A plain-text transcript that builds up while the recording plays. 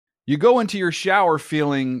You go into your shower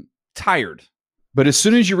feeling tired, but as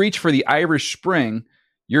soon as you reach for the Irish Spring,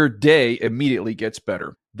 your day immediately gets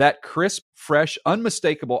better. That crisp, fresh,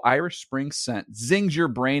 unmistakable Irish Spring scent zings your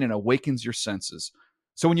brain and awakens your senses.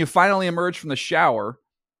 So when you finally emerge from the shower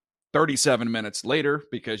 37 minutes later,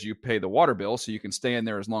 because you pay the water bill so you can stay in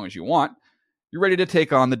there as long as you want, you're ready to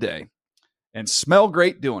take on the day and smell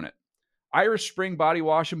great doing it. Irish Spring Body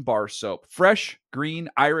Wash and Bar Soap. Fresh, green,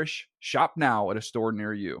 Irish. Shop now at a store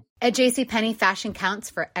near you. At JCPenney, fashion counts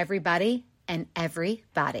for everybody and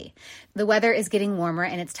everybody. The weather is getting warmer,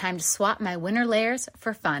 and it's time to swap my winter layers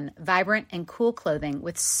for fun, vibrant, and cool clothing.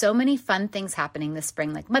 With so many fun things happening this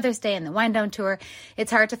spring, like Mother's Day and the Wind Down Tour,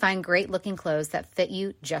 it's hard to find great-looking clothes that fit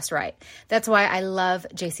you just right. That's why I love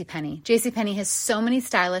JCPenney. JCPenney has so many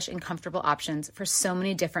stylish and comfortable options for so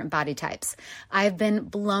many different body types. I've been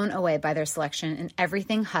blown away by their selection, and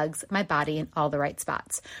everything hugs my body in all the right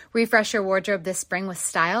spots. Refresh your wardrobe this spring with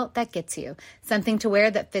style that gets you. Something to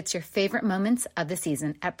wear that fits your favorite moments of the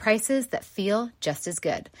season at prices that feel just as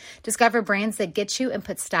good. Discover brands that get you and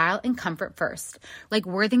put style and comfort first, like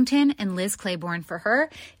Worthington and Liz Claiborne for her,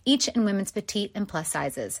 each in women's petite and plus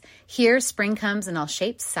sizes. Here, spring comes in all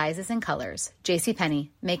shapes, sizes, and colors. JCPenney,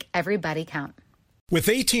 make everybody count. With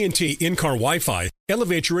AT&T in-car Wi-Fi,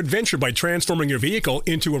 elevate your adventure by transforming your vehicle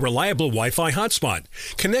into a reliable Wi-Fi hotspot.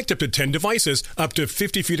 Connect up to 10 devices up to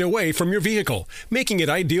 50 feet away from your vehicle, making it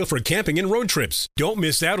ideal for camping and road trips. Don't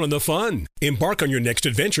miss out on the fun. Embark on your next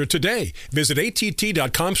adventure today. Visit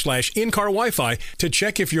att.com/in-car Wi-Fi to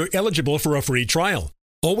check if you're eligible for a free trial.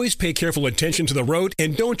 Always pay careful attention to the road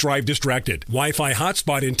and don't drive distracted. Wi-Fi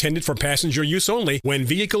hotspot intended for passenger use only when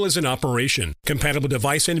vehicle is in operation. Compatible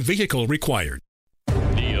device and vehicle required.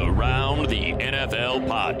 Around the NFL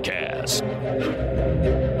podcast.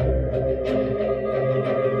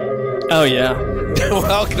 Oh, yeah.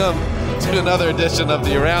 Welcome to another edition of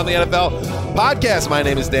the Around the NFL podcast. My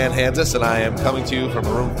name is Dan Hansis, and I am coming to you from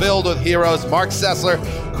a room filled with heroes, Mark Sessler,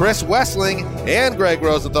 Chris Wessling, and Greg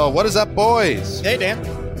Rosenthal. What is up, boys? Hey,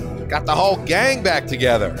 Dan. Got the whole gang back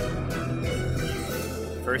together.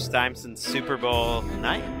 First time since Super Bowl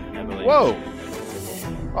night, I believe. Whoa.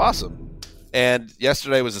 Awesome. And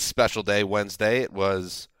yesterday was a special day, Wednesday. It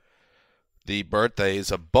was the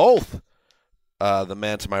birthdays of both the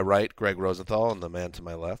man to my right, Greg Rosenthal, and the man to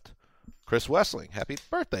my left, Chris Wessling. Happy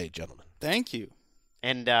birthday, gentlemen. Thank you.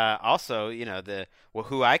 And also, you know,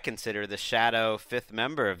 who I consider the shadow fifth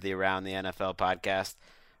member of the Around the NFL podcast,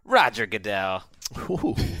 Roger Goodell.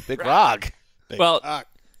 Ooh, big rock.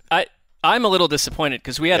 I'm a little disappointed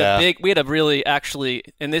because we had a really actually,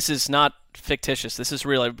 and this is not fictitious, this is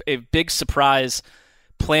really a big surprise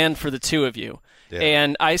planned for the two of you. Yeah.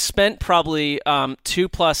 And I spent probably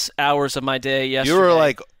 2+ hours of my day yesterday. You were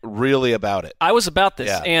like really about it. I was about this.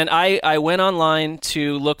 Yeah. And I went online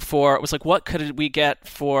to look for, it was like, what could we get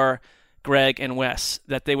for Greg and Wes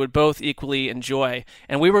that they would both equally enjoy?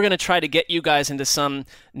 And we were going to try to get you guys into some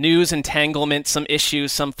news entanglement, some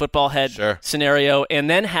issues, some football head scenario, and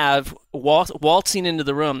then have waltzing into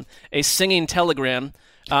the room a singing telegram.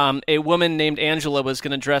 A woman named Angela was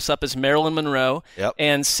going to dress up as Marilyn Monroe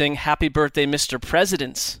and sing "Happy Birthday, Mr.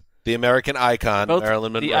 Presidents." The American icon,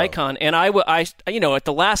 Marilyn Monroe. The icon. And I, at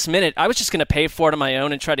the last minute, I was just going to pay for it on my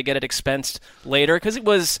own and try to get it expensed later because it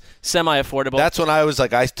was semi-affordable. That's when I was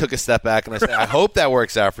like, I took a step back and I said, I hope that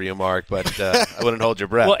works out for you, Mark, but I wouldn't hold your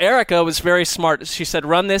breath. Well, Erica was very smart. She said,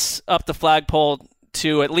 run this up the flagpole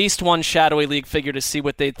to at least one shadowy league figure to see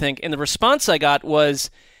what they'd think. And the response I got was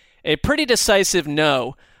a pretty decisive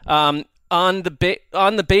no. On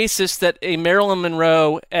the basis that a Marilyn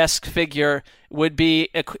Monroe-esque figure would be,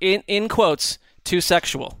 in quotes, too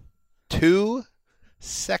sexual. Too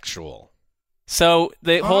sexual. So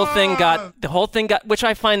the whole thing got, which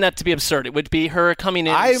I find that to be absurd. It would be her coming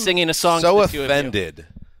in and singing a song. So to the two offended. Of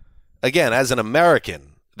you. Again, as an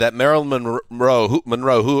American, that Marilyn Monroe,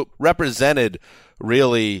 who represented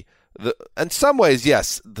really, in some ways,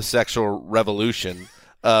 yes, the sexual revolution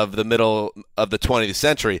of the middle of the 20th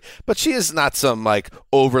century, but she is not some like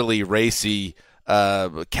overly racy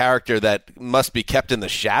character that must be kept in the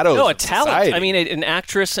shadows. No, a talent. Society. I mean, an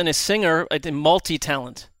actress and a singer, a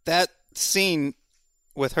multi-talent. That scene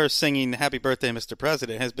with her singing "Happy Birthday, Mr.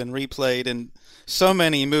 President" has been replayed in so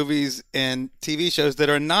many movies and TV shows that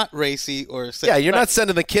are not racy or sexual. Yeah, you're not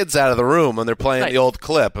sending the kids out of the room when they're playing the old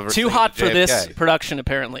clip of her Too hot for JFK. this production,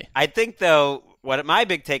 apparently. I think, though, what my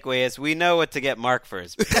big takeaway is, we know what to get Mark for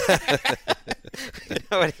his birthday. We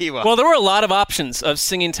know what he wants. Well, there were a lot of options of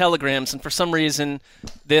singing telegrams, and for some reason,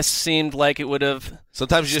 this seemed like it would have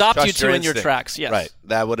Sometimes you stopped just you trust two your in your instinct. tracks. Yes. Right.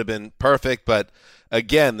 That would have been perfect, but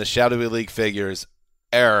again, the shadowy league figures,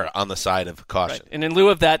 err on the side of caution. Right. And in lieu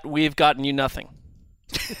of that, we've gotten you nothing.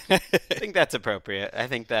 I think that's appropriate. I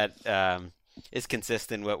think that is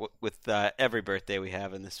consistent with every birthday we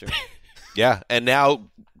have in this room. Yeah, and now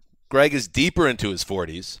Greg is deeper into his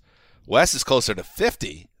 40s. Wes is closer to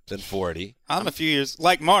 50 than 40. I'm a few years,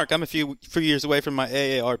 like Mark, I'm a few years away from my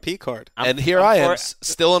AARP card. And here I am,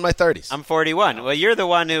 still in my 30s. I'm 41. Well, you're the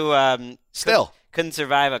one who still couldn't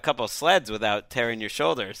survive a couple sleds without tearing your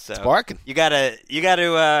shoulders. So Sparking. You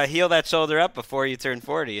gotta heal that shoulder up before you turn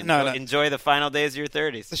 40 and enjoy the final days of your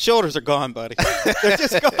 30s. The shoulders are gone, buddy. They're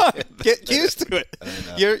just gone. Get used to it.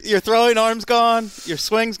 Your throwing arm's gone. Your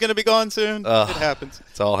swing's going to be gone soon. It happens.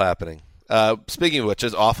 It's all happening. Speaking of which,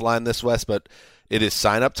 is offline this, Wes, but it is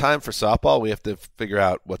sign-up time for softball. We have to figure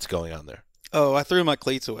out what's going on there. Oh, I threw my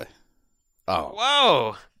cleats away. Oh.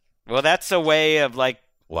 Whoa. Well, that's a way of,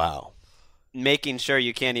 wow, making sure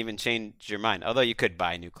you can't even change your mind. Although you could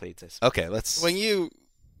buy new cleats. Okay, let's. When you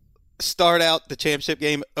start out the championship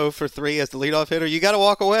game 0 for 3 as the leadoff hitter, you got to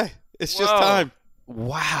walk away. It's just time.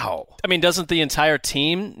 Wow. I mean, doesn't the entire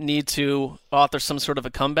team need to author some sort of a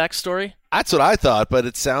comeback story? That's what I thought, but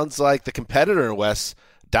it sounds like the competitor in Wes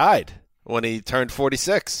died when he turned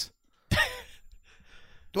 46.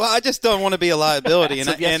 Well, I just don't want to be a liability,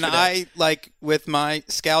 and I, with my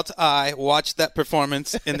scout's eye, watched that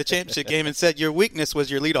performance in the championship game and said, your weakness was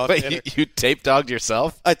your leadoff hitter. Wait, you tape-dogged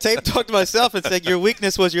yourself? I tape-dogged myself and said, your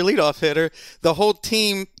weakness was your leadoff hitter. The whole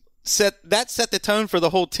team set the tone for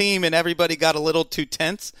the whole team, and everybody got a little too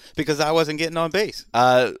tense because I wasn't getting on base.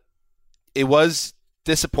 It was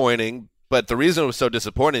disappointing, but the reason it was so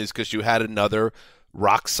disappointing is because you had another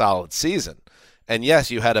rock-solid season. And, yes,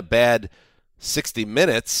 you had a bad 60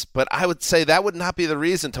 minutes, but I would say that would not be the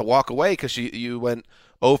reason to walk away because you went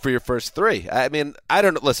 0 for your first 3. I mean, I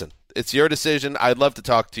don't know. Listen, it's your decision. I'd love to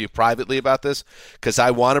talk to you privately about this because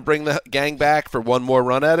I want to bring the gang back for one more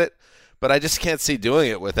run at it, but I just can't see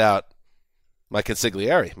doing it without my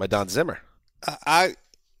consigliere, my Don Zimmer.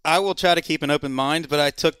 I will try to keep an open mind, but I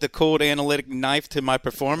took the cold analytic knife to my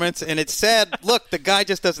performance, and it said, look, the guy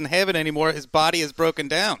just doesn't have it anymore. His body is broken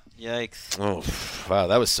down. Yikes. Oh, wow,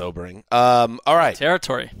 that was sobering. All right.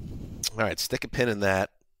 Territory. All right, stick a pin in that.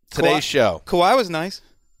 Today's show. Kauai was nice.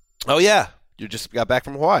 Oh, yeah. You just got back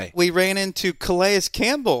from Hawaii. We ran into Calais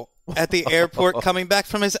Campbell at the airport coming back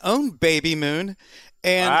from his own baby moon.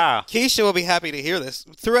 And wow. Keisha will be happy to hear this.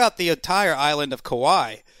 Throughout the entire island of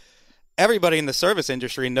Kauai, everybody in the service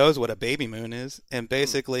industry knows what a baby moon is and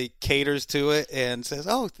basically caters to it and says,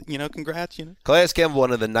 oh, congrats. Calais Campbell,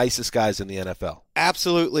 one of the nicest guys in the NFL.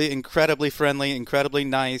 Absolutely incredibly friendly, incredibly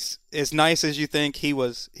nice. As nice as you think, he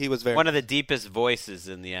was very one of the deepest voices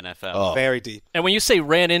in the NFL. Oh. Very deep. And when you say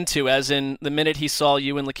ran into, as in the minute he saw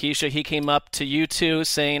you and Lakeisha, he came up to you two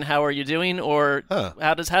saying, how are you doing? Or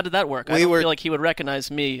how did that work? I don't feel like he would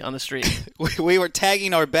recognize me on the street. we were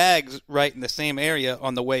tagging our bags right in the same area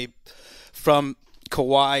on the way from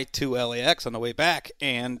Kauai to LAX on the way back,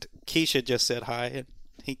 and Keisha just said hi, and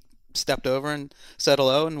he stepped over and said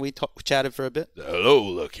hello, and we chatted for a bit. Hello,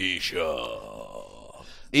 Lakeisha.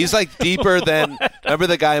 He's like deeper than, remember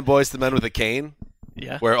the guy in Boyz II Men with a cane?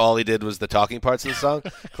 Yeah. Where all he did was the talking parts of the song?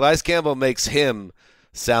 Calais Campbell makes him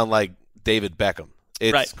sound like David Beckham.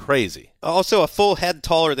 It's crazy. Also a full head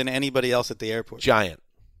taller than anybody else at the airport. Giant.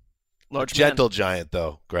 Large Gentle giant,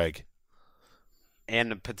 though, Greg.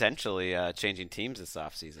 And potentially changing teams this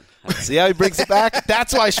offseason. See how he brings it back?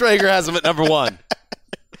 That's why Schrager has him at number 1.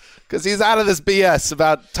 Because he's out of this BS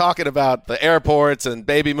about talking about the airports and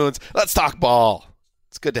baby moons. Let's talk ball.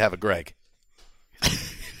 It's good to have a Greg.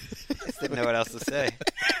 Just didn't know what else to say.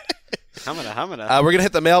 Humana. We're going to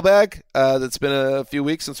hit the mailbag. It's been a few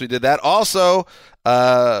weeks since we did that. Also,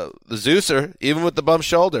 the Zeuser, even with the bum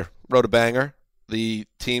shoulder, wrote a banger. The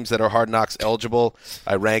teams that are Hard Knocks eligible,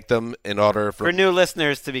 I ranked them in order for new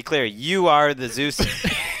listeners. To be clear, you are the Zeus.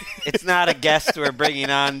 It's not a guest we're bringing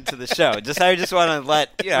on to the show. I just want to let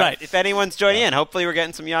if anyone's joining in. Hopefully, we're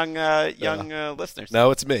getting some young listeners.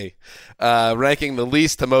 No, it's me. Ranking the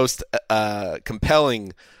least to most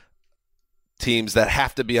compelling teams that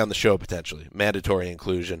have to be on the show potentially. Mandatory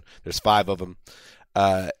inclusion. There's 5 of them.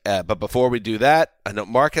 But before we do that, I know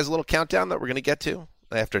Mark has a little countdown that we're going to get to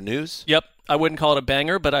after news. Yep. I wouldn't call it a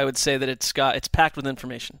banger, but I would say that it's packed with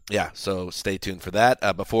information. Yeah, so stay tuned for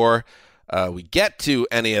that. Before we get to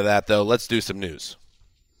any of that, though, let's do some news.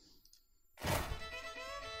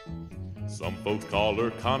 Some folks call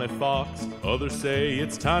her Connie Fox, others say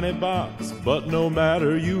it's Tiny Box, but no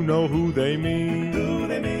matter, you know who they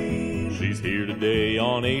mean. She's here today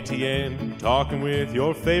on ATN, talking with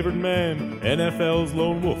your favorite man, NFL's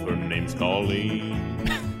lone wolf. Her name's Colleen.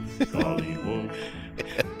 Colleen Wolf.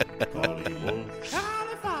 Colleen Wolf.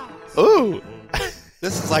 Ooh.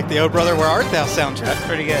 This is like the Oh Brother, Where Art Thou soundtrack. That's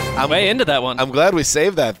pretty good. I'm way into that one. I'm glad we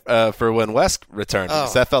saved that for when Wes returned,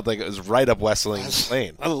 because that felt like it was right up Wesling's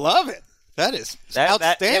lane. I love it. That is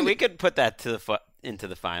outstanding. Yeah, we could put that into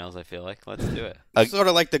the finals, I feel like. Let's do it. Sort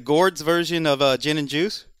of like the Gourds version of Gin and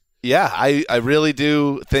Juice. Yeah, I really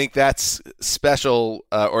do think that's special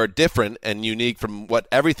or different and unique from what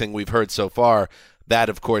everything we've heard so far. That,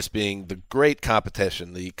 of course, being the great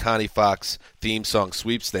competition, the Connie Fox theme song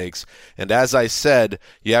sweepstakes. And as I said,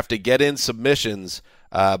 you have to get in submissions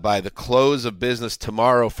by the close of business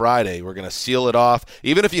tomorrow, Friday. We're going to seal it off.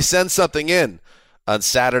 Even if you send something in on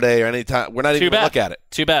Saturday or any time, we're not even going to look at it.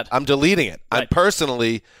 Too bad. I'm deleting it. Right. I'm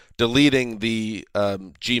personally deleting the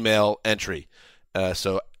Gmail entry.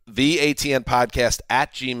 So the ATN podcast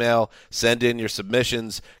at Gmail. Send in your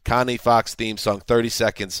submissions. Connie Fox theme song, 30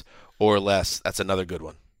 seconds or less. That's another good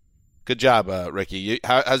one. Good job, Ricky.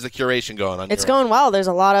 How's the curation going? It's going well.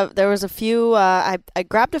 There was a few. I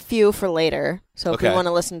grabbed a few for later. So if you want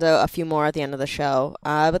to listen to a few more at the end of the show,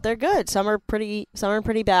 but they're good. Some are pretty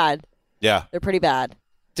bad. Yeah, they're pretty bad.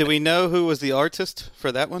 Do we know who was the artist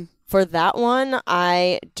for that one? For that one,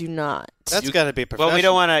 I do not. That's got to be professional. Well, we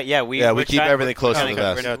don't want to. Yeah, we keep everything close to the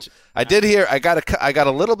vest. I did hear. I got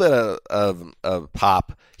a little bit of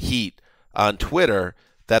pop heat on Twitter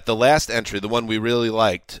that the last entry, the one we really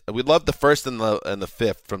liked, we loved the first and the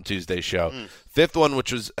fifth from Tuesday's show. Fifth one,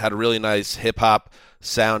 which had a really nice hip hop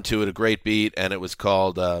sound to it, a great beat, and it was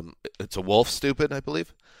called "It's a Wolf, Stupid," I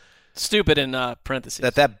believe. Stupid in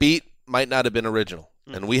parentheses. That beat might not have been original.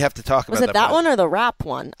 And we have to talk about that. Was it that one or the rap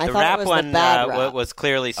one? I thought it was the bad rap. Was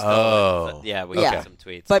clearly stolen. Oh. Yeah, we got some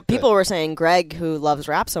tweets. But people were saying Greg, who loves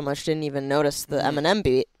rap so much, didn't even notice the Eminem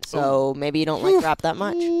beat. So maybe you don't like rap that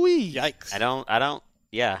much. Yikes. I don't.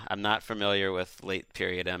 Yeah, I'm not familiar with late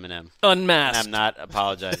period Eminem. Unmasked. And I'm not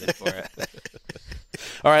apologizing for it.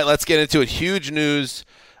 All right, let's get into it. Huge news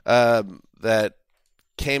that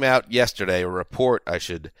came out yesterday, a report, I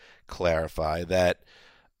should clarify, that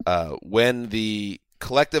when the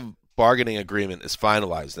collective bargaining agreement is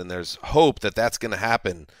finalized, and there's hope that that's going to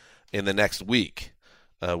happen in the next week,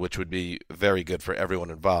 which would be very good for everyone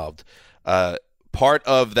involved. Part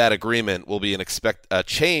of that agreement will be a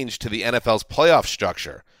change to the NFL's playoff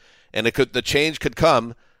structure, and the change could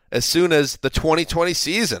come as soon as the 2020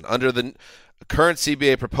 season under the current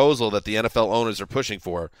CBA proposal that the NFL owners are pushing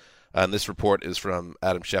for. And this report is from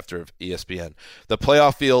Adam Schefter of ESPN. The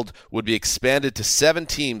playoff field would be expanded to 7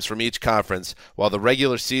 teams from each conference, while the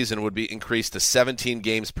regular season would be increased to 17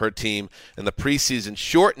 games per team, and the preseason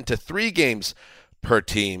shortened to 3 games per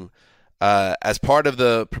team. As part of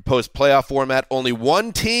the proposed playoff format, only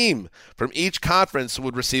 1 team from each conference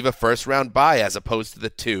would receive a first-round bye, as opposed to the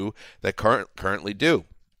 2 that currently do.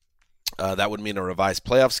 That would mean a revised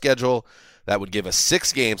playoff schedule. That would give us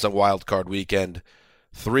 6 games on Wild Card Weekend,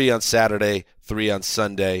 3 on Saturday, 3 on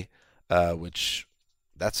Sunday, which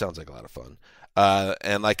that sounds like a lot of fun.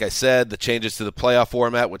 And like I said, the changes to the playoff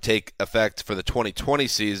format would take effect for the 2020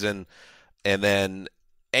 season, and then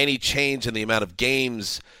any change in the amount of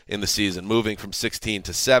games in the season, moving from 16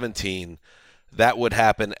 to 17, that would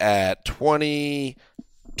happen at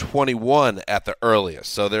 2021 at the earliest.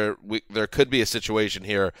 So there could be a situation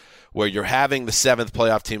here where you're having the 7th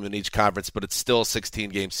playoff team in each conference, but it's still a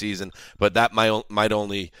 16-game season, but that might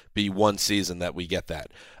only be 1 season that we get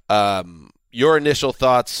that. Your initial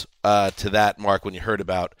thoughts to that, Mark, when you heard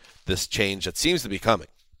about this change that seems to be coming?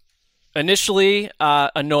 Initially,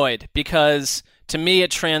 annoyed, because to me it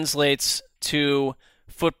translates to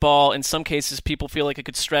football. In some cases, people feel like it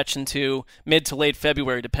could stretch into mid to late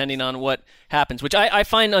February, depending on what happens, which I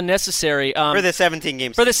find unnecessary. For the 17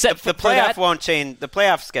 games, the playoff won't change. The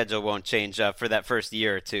playoff schedule won't change for that first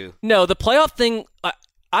year or two. No, the playoff thing,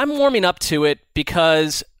 I'm warming up to it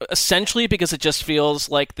because it just feels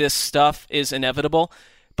like this stuff is inevitable.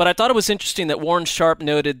 But I thought it was interesting that Warren Sharp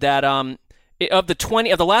noted that of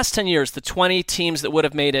the last 10 years, the 20 teams that would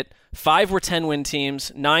have made it, 5 were 10-win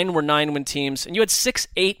teams, 9 were 9-win teams, and you had 6,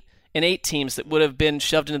 8, and 8 teams that would have been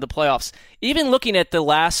shoved into the playoffs. Even looking at the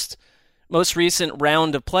most recent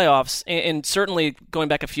round of playoffs, and certainly going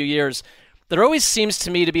back a few years, there always seems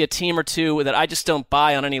to me to be a team or two that I just don't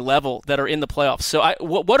buy on any level that are in the playoffs. So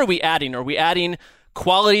what are we adding? Are we adding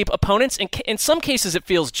quality opponents? In some cases, it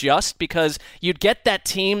feels just because you'd get that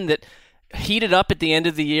team that heated up at the end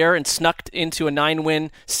of the year and snuck into a 9-win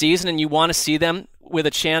season, and you want to see them with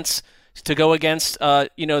a chance to go against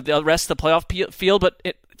the rest of the playoff field. But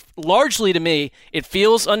largely to me, it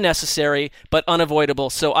feels unnecessary but unavoidable.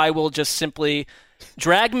 So I will just simply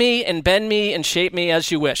Drag me and bend me and shape me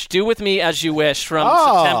as you wish. Do with me as you wish from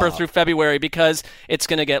September through February, because it's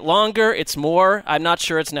going to get longer. It's more. I'm not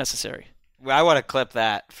sure it's necessary. Well, I want to clip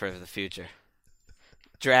that for the future.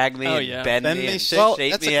 Drag me and bend me and shape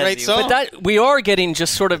me. That's a great song. But we are getting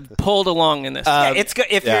just sort of pulled along in this.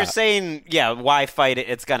 If you're saying, why fight it?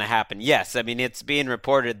 It's going to happen. Yes, I mean, it's being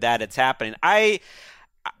reported that it's happening. I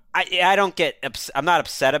don't get I'm not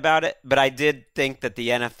upset about it, but I did think that the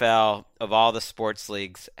NFL of all the sports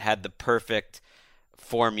leagues had the perfect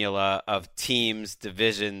formula of teams,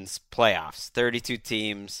 divisions, playoffs. 32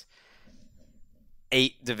 teams,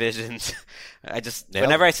 8 divisions.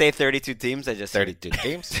 Whenever I say 32 teams, I just 32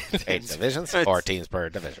 teams, 8 divisions, 4 teams per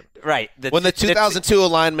division. Right. When the 2002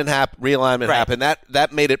 realignment happened,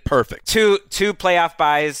 that made it perfect. Two playoff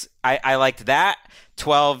buys. I liked that.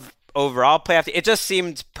 12 overall playoff. It just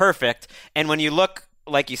seemed perfect. And when you look,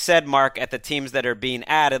 like you said, Mark, at the teams that are being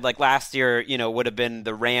added, like last year, would have been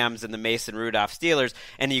the Rams and the Mason Rudolph Steelers,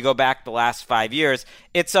 and you go back the last 5 years,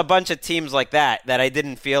 it's a bunch of teams like that I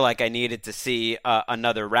didn't feel like I needed to see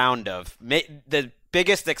another round of. The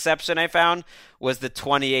biggest exception I found was the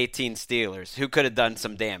 2018 Steelers, who could have done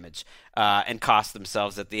some damage and cost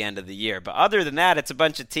themselves at the end of the year. But other than that, it's a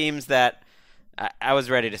bunch of teams that I was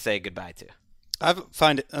ready to say goodbye to. I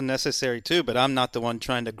find it unnecessary too, but I'm not the one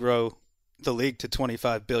trying to grow the league to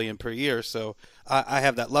 $25 billion per year, so I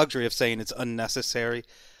have that luxury of saying it's unnecessary.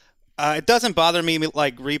 It doesn't bother me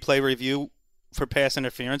like replay review for pass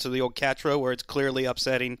interference or the old catch row where it's clearly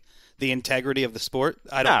upsetting the integrity of the sport.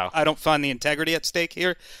 I don't find the integrity at stake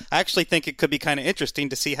here. I actually think it could be kind of interesting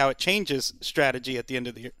to see how it changes strategy at the end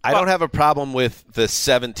of the year. I don't have a problem with the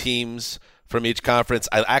 7 teams from each conference.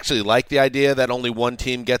 I actually like the idea that only one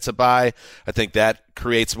team gets a bye. I think that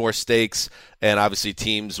creates more stakes, and obviously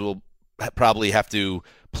teams will probably have to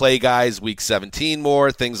play guys week 17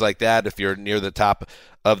 more, things like that if you're near the top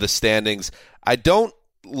of the standings. I don't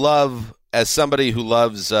love, as somebody who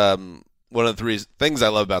loves, one of the 3 things I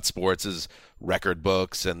love about sports is record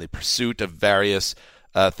books and the pursuit of various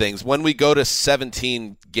things. When we go to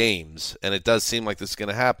 17 games, and it does seem like this is going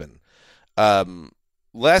to happen,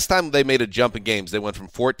 last time they made a jump in games, they went from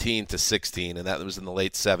 14 to 16, and that was in the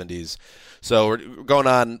late 70s. So we're going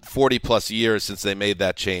on 40-plus years since they made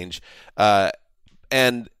that change.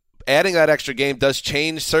 And adding that extra game does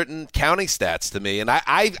change certain counting stats to me. And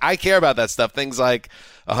I care about that stuff, things like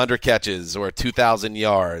 100 catches or 2,000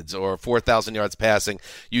 yards or 4,000 yards passing.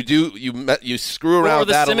 You screw around with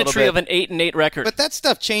that a little bit. Or the symmetry of an 8-8 record. But that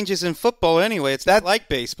stuff changes in football anyway. It's not like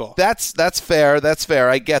baseball. That's fair. That's fair.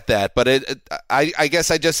 I get that. But I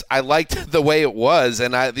guess I liked the way it was.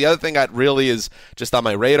 And the other thing that really is just on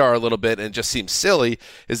my radar a little bit and just seems silly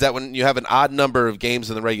is that when you have an odd number of games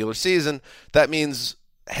in the regular season, that means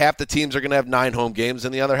half the teams are going to have 9 home games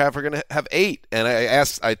and the other half are going to have 8. And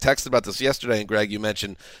I texted about this yesterday, and Greg, you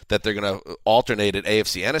mentioned that they're going to alternate at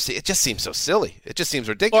AFC, NFC. It just seems so silly. It just seems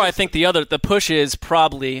ridiculous. Or I think the push is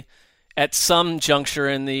probably at some juncture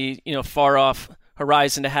in the far off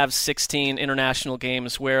horizon to have 16 international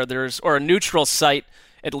games where or a neutral site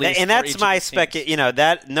at least. And that's my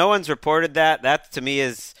that no one's reported that. That to me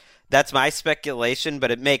is. That's my speculation,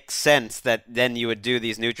 but it makes sense that then you would do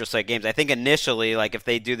these neutral site games. I think initially, like if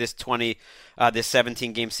they do this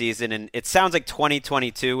 17-game season, and it sounds like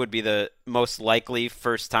 2022 would be the most likely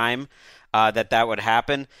first time that would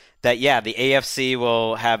happen. That the AFC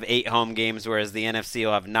will have 8 home games, whereas the NFC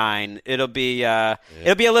will have 9. It'll be a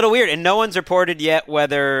little weird, and no one's reported yet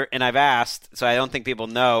whether. And I've asked, so I don't think people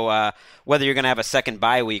know whether you're going to have a second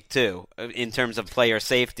bye week too, in terms of player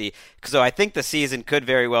safety. So I think the season could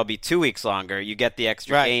very well be 2 weeks longer. You get the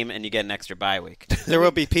extra game, and you get an extra bye week. There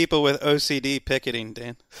will be people with OCD picketing,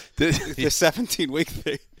 Dan. The 17-week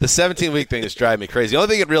thing. The 17-week thing is driving me crazy. The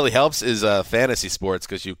only thing it really helps is fantasy sports,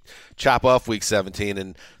 because you chop off week 17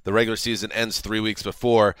 and the regular season ends 3 weeks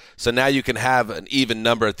before. So now you can have an even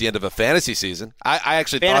number at the end of a fantasy season. I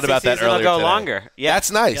actually thought about that earlier will go today. Longer. Yeah.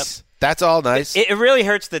 That's nice. Yep. That's all nice. It really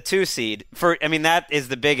hurts the 2 seed. That is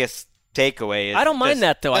the biggest takeaway. I don't mind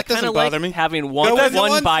that, though. I kind of like having one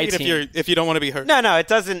bye team. If you don't want to be hurt. No, it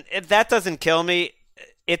doesn't. That doesn't kill me.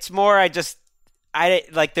 It's more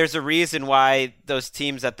there's a reason why those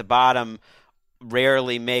teams at the bottom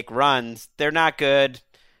rarely make runs. They're not good.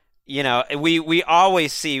 We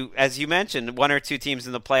always see, as you mentioned, 1 or 2 teams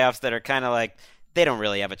in the playoffs that are kind of like they don't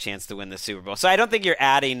really have a chance to win the Super Bowl. So I don't think you're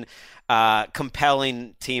adding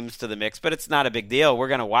compelling teams to the mix, but it's not a big deal. We're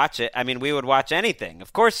going to watch it. I mean, we would watch anything.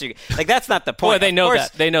 Of course, that's not the point. Boy, they know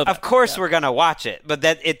that. They know that. Of course, we're going to watch it, but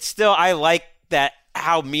that it's still. I like that.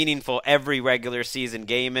 How meaningful every regular season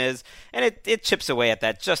game is, and it chips away at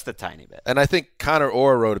that just a tiny bit. And I think Connor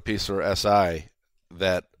Orr wrote a piece for SI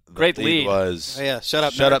that the Great lead was Shut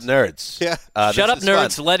Up Nerds. Yeah. Shut Up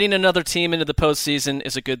Nerds, letting another team into the postseason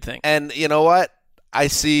is a good thing. And you know what? I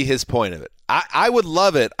see his point of it. I would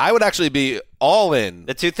love it. I would actually be all in.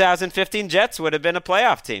 The 2015 Jets would have been a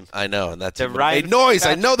playoff team. I know, and that's right. Noise.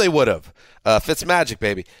 I know they would have. Fitzmagic,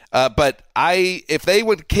 baby. But if they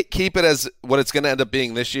would keep it as what it's going to end up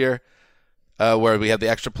being this year, where we have the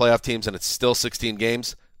extra playoff teams and it's still 16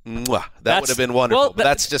 games, that would have been wonderful. Well, but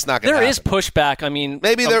that's just not going to happen. There is pushback. I mean,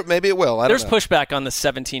 maybe it will. There's pushback on the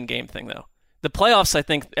 17-game thing, though. The playoffs, I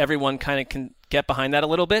think everyone kind of can get behind that a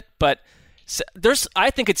little bit, but I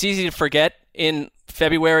think it's easy to forget in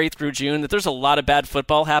February through June that there's a lot of bad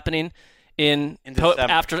football happening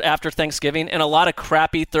after Thanksgiving, and a lot of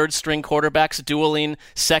crappy third-string quarterbacks dueling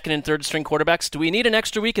second and third-string quarterbacks. Do we need an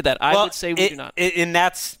extra week of that? I would say we do not. And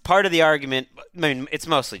that's part of the argument. I mean, it's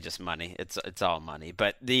mostly just money. It's all money.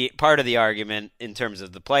 But the part of the argument in terms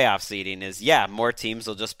of the playoff seeding is, more teams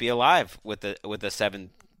will just be alive with a 7-game.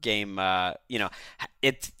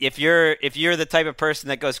 If you're the type of person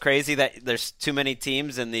that goes crazy that there's too many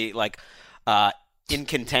teams in the in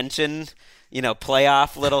contention,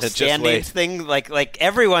 playoff little standings thing, like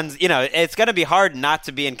everyone's, it's going to be hard not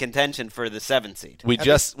to be in contention for the 7th seed. We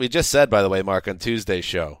just said, by the way, Mark, on Tuesday's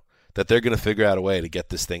show that they're going to figure out a way to get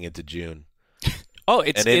this thing into June.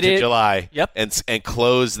 Into July. Yep. And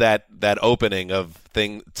close that opening of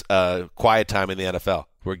quiet time in the NFL.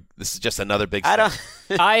 This is just another big step.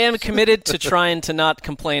 I am committed to trying to not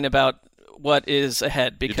complain about what is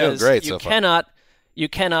ahead, because you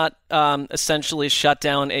cannot essentially shut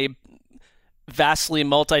down a vastly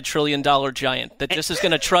multi-trillion-dollar giant that just is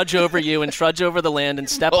going to trudge over you and trudge over the land and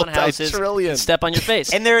step on houses and step on your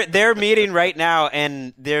face. And they're meeting right now,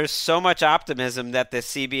 and there's so much optimism that the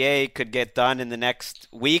CBA could get done in the next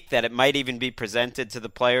week that it might even be presented to the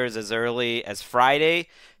players as early as Friday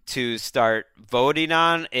to start voting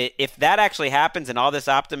on. If that actually happens and all this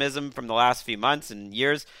optimism from the last few months and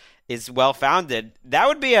years is well-founded, that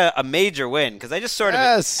would be a major win, because I just sort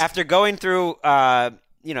of, after going through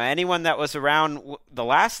anyone that was around the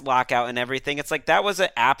last lockout and everything, it's like that was an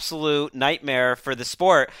absolute nightmare for the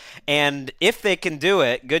sport. And if they can do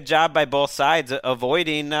it, good job by both sides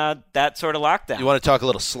avoiding that sort of lockdown. You want to talk a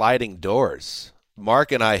little sliding doors?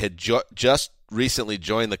 Mark and I had just recently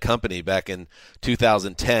joined the company back in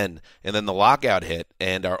 2010, and then the lockout hit,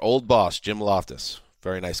 and our old boss, Jim Loftus,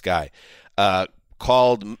 very nice guy,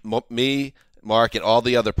 called me, Mark, and all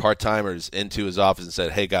the other part-timers into his office and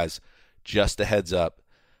said, hey, guys, just a heads up.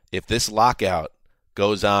 If this lockout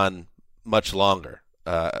goes on much longer,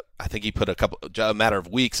 I think he put a matter of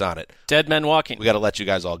weeks on it. Dead men walking. We got to let you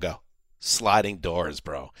guys all go. Sliding doors,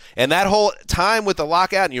 bro. And that whole time with the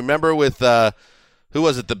lockout, and you remember with who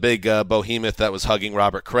was it, the big behemoth that was hugging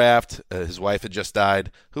Robert Kraft? His wife had just died.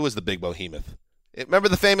 Who was the big behemoth? Remember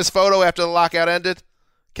the famous photo after the lockout ended?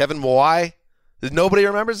 Kevin Mawai? Nobody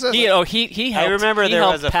remembers this? He helped. I remember there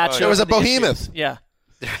was a photo. There was a behemoth. Yeah.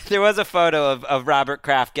 There was a photo of Robert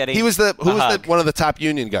Kraft getting. He was one of the top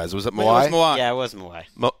union guys. Was it Mawai? It was Mawai. Yeah, it was Mawai.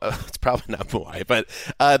 It's probably not Mawai, but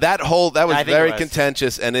that was very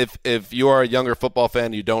contentious. And if you are a younger football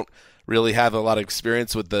fan, you don't really have a lot of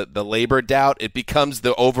experience with the labor doubt. It becomes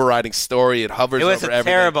the overriding story. It hovers over everything. It was a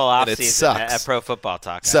terrible offseason at Pro Football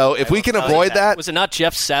Talk. So if we can avoid that, was it not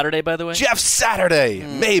Jeff Saturday, by the way? Jeff Saturday,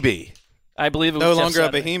 maybe. I believe it was no Jeff longer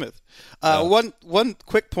Saturday. a behemoth. One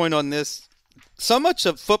quick point on this. So much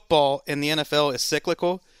of football in the NFL is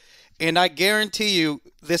cyclical, and I guarantee you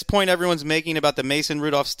this point everyone's making about the Mason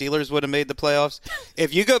Rudolph Steelers would have made the playoffs.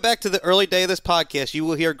 If you go back to the early day of this podcast, you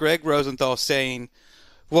will hear Greg Rosenthal saying,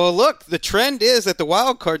 well, look, the trend is that the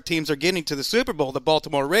wild card teams are getting to the Super Bowl. The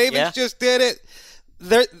Baltimore Ravens just did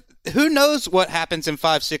it. Who knows what happens in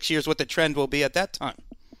 5-6 years, what the trend will be at that time.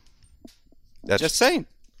 Just saying.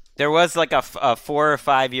 There was like a 4 or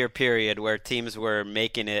 5 year period where teams were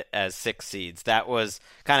making it as 6 seeds. That was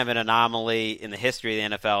kind of an anomaly in the history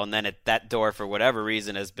of the NFL, and then that door, for whatever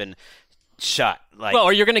reason, has been shut.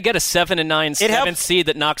 Or you're going to get a 7 and 9 7th seed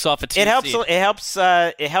that knocks off a 2 seed. It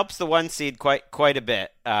helps the 1 seed quite a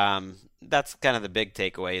bit. That's kind of the big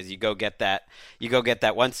takeaway is you go get that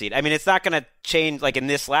 1 seed. I mean, it's not going to change like in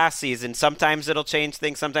this last season. Sometimes it'll change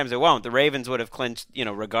things, sometimes it won't. The Ravens would have clinched,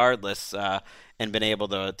 regardless, and been able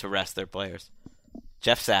to rest their players.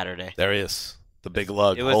 Jeff Saturday. There he is. The big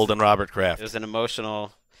lug holding Robert Kraft. It was an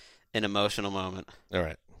emotional moment. All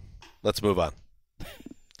right. Let's move on.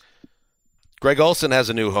 Greg Olsen has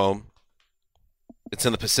a new home. It's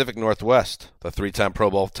in the Pacific Northwest. The 3-time Pro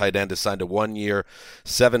Bowl tight end has signed a 1-year,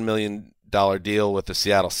 $7 million deal with the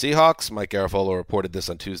Seattle Seahawks. Mike Garafolo reported this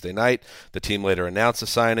on Tuesday night. The team later announced the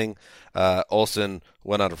signing. Olsen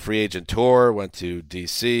went on a free agent tour, went to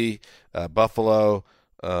D.C., Buffalo,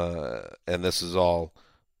 and this is all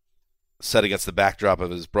set against the backdrop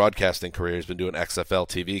of his broadcasting career. He's been doing XFL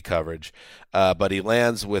TV coverage. But he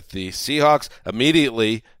lands with the Seahawks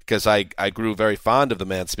immediately because I grew very fond of the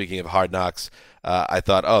man. Speaking of Hard Knocks, I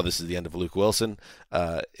thought, oh, this is the end of Luke Wilson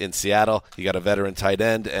in Seattle. You got a veteran tight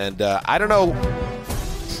end. And I don't know.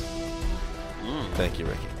 Thank you,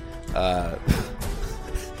 Ricky.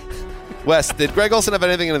 Wes, did Greg Olsen have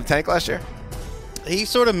anything in the tank last year? He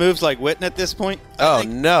sort of moves like Witten at this point.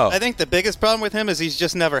 No. I think the biggest problem with him is he's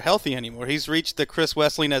just never healthy anymore. He's reached the Chris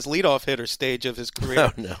Wesseling as leadoff hitter stage of his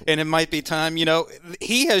career. Oh, no. And it might be time.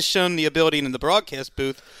 He has shown the ability in the broadcast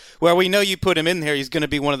booth where we know you put him in there, he's going to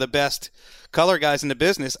be one of the best color guys in the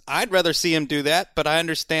business. I'd rather see him do that, but I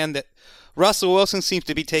understand that Russell Wilson seems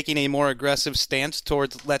to be taking a more aggressive stance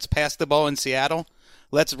towards let's pass the ball in Seattle.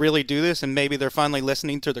 Let's really do this, and maybe they're finally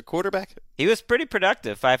listening to their quarterback. He was pretty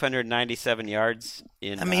productive, 597 yards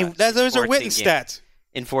in. Those are Witten stats.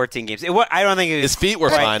 In 14 games. I don't think his feet were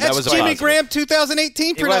fine. That's Jimmy Graham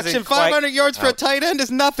 2018 production. 500 yards for a tight end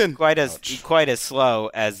is nothing. Quite as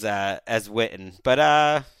slow as Witten,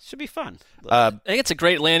 but should be fun. I think it's a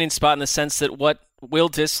great landing spot in the sense that what Will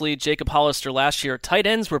Dissly, Jacob Hollister last year, tight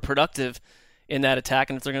ends were productive in that attack,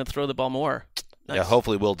 and if they're going to throw the ball more. Nice. Yeah,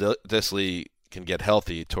 hopefully Will Dissly can get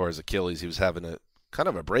healthy. Tore his Achilles. He was having a kind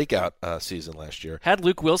of a breakout season last year. Had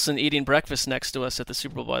Luke Wilson eating breakfast next to us at the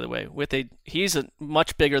Super Bowl, by the way. He's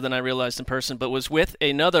much bigger than I realized in person, but was with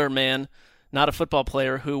another man, not a football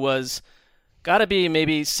player, who was got to be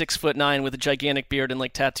maybe 6'9" with a gigantic beard and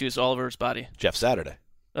like tattoos all over his body. Jeff Saturday.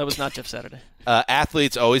 That was not Jeff Saturday.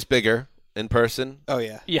 Athletes always bigger in person. Oh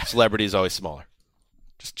yeah. Yeah. Celebrities always smaller.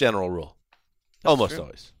 Just general rule. Almost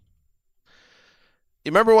always. You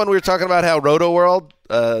remember when we were talking about how Roto World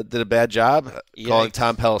did a bad job calling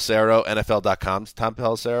Tom Pelissero NFL.com's Tom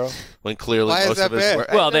Pelissero when clearly most of his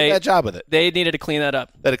work? Well, they did a bad job with it. They needed to clean that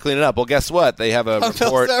up. They had to clean it up. Well, guess what? They have a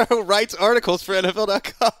report. Pelissero writes articles for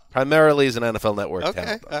NFL.com. Primarily as an NFL Network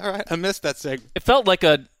talent. All right. I missed that segment. It felt like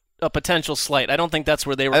a potential slight. I don't think that's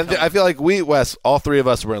where they were I feel like Wes, all three of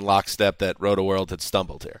us were in lockstep that Roto World had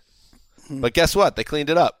stumbled here. But guess what? They cleaned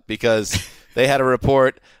it up because they had a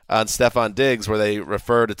report on Stefon Diggs where they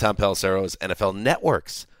refer to Tom Pelissero as NFL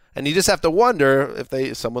Networks. And you just have to wonder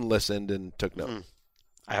if someone listened and took note.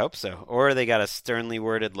 I hope so. Or they got a sternly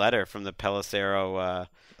worded letter from the Pelissero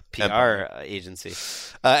PR agency.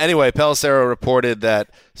 Anyway, Pelissero reported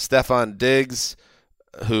that Stefon Diggs,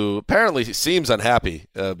 who apparently seems unhappy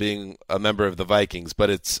being a member of the Vikings, but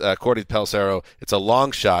it's according to Pelissero, it's a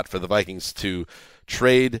long shot for the Vikings to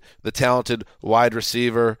trade the talented wide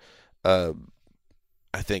receiver.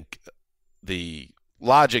 I think the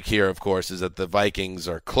logic here, of course, is that the Vikings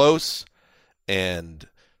are close and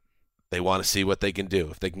they want to see what they can do.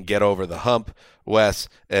 If they can get over the hump, Wes,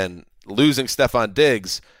 and losing Stefon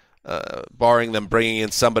Diggs, barring them bringing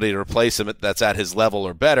in somebody to replace him that's at his level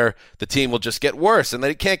or better, the team will just get worse, and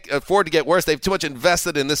they can't afford to get worse. They have too much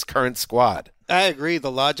invested in this current squad. I agree.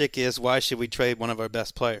 The logic is, why should we trade one of our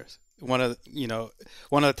best players? One of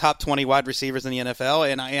the top 20 wide receivers in the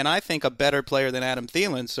NFL, and I think a better player than Adam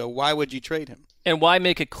Thielen. So why would you trade him? And why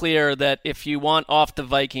make it clear that if you want off the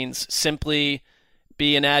Vikings, simply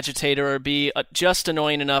be an agitator or be just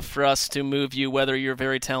annoying enough for us to move you, whether you're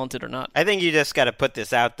very talented or not? I think you just got to put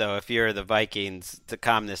this out, though, if you're the Vikings, to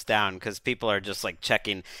calm this down, because people are just like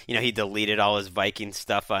checking. He deleted all his Viking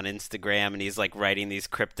stuff on Instagram, and he's like writing these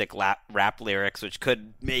cryptic rap lyrics, which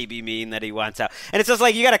could maybe mean that he wants out. And it's just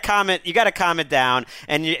like you got to calm it down,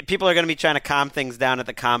 and people are going to be trying to calm things down at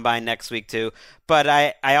the combine next week too. But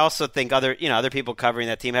I also think other people covering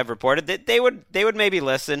that team have reported that they would maybe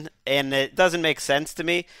listen, and it doesn't make sense to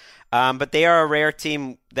me. But they are a rare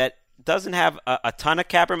team that doesn't have a ton of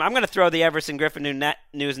cap room. I'm going to throw the Everson Griffin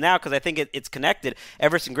news now because I think it's connected.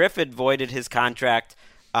 Everson Griffin voided his contract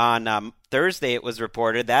on Thursday. It was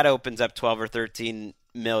reported that opens up $12 or $13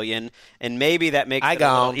 million, and maybe that makes it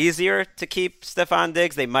a little easier to keep Stefon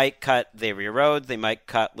Diggs. They might cut Xavier Rhodes. They might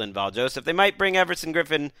cut Linval Joseph. They might bring Everson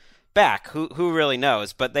Griffin back. Who really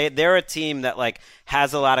knows? But they're a team that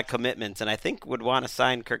has a lot of commitments, and I think would want to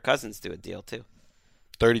sign Kirk Cousins to a deal too.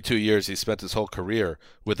 32 years, he spent his whole career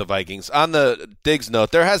with the Vikings. On the Diggs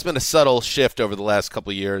note, there has been a subtle shift over the last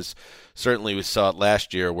couple of years. Certainly we saw it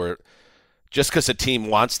last year where just because a team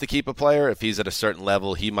wants to keep a player, if he's at a certain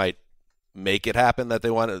level, he might make it happen that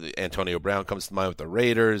they want. Antonio Brown comes to mind with the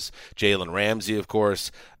Raiders. Jalen Ramsey, of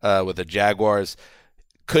course, with the Jaguars.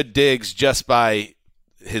 Could Diggs, just by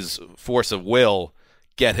his force of will,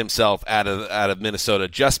 get himself out of Minnesota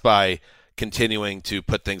just by continuing to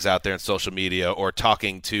put things out there on social media or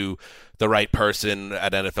talking to the right person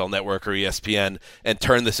at NFL Network or ESPN and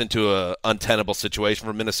turn this into a untenable situation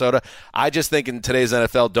for Minnesota. I just think in today's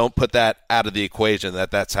NFL, don't put that out of the equation,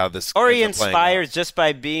 that's how this Or he inspires, just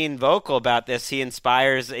by being vocal about this, he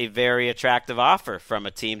inspires a very attractive offer from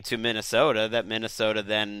a team to Minnesota that Minnesota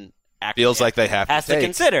then feels like they have to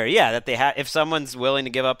consider. Yeah, that they have. If someone's willing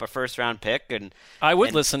to give up a first-round pick, and I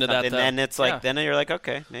would listen to that. And then it's like, then you're like,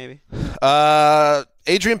 okay, maybe.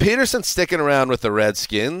 Adrian Peterson sticking around with the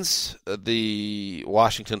Redskins. The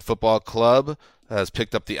Washington Football Club has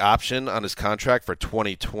picked up the option on his contract for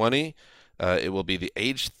 2020. It will be the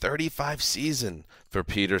age 35 season for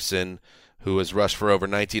Peterson, who has rushed for over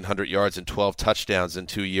 1,900 yards and 12 touchdowns in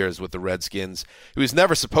 2 years with the Redskins. He was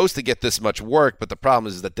never supposed to get this much work, but the problem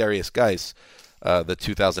is that Darius Geis, the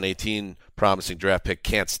 2018 promising draft pick,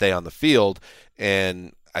 can't stay on the field.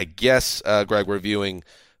 And I guess, Greg, we're viewing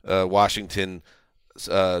Washington's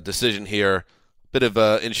decision here, bit of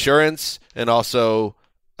insurance and also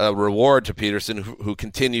a reward to Peterson, who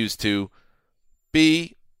continues to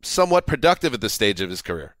be somewhat productive at this stage of his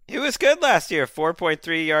career. He was good last year,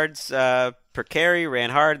 4.3 yards per carry, ran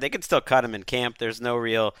hard. They could still cut him in camp. There's no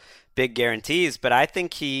real big guarantees, but I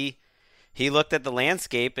think he looked at the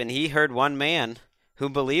landscape and he heard one man who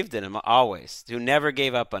believed in him always, who never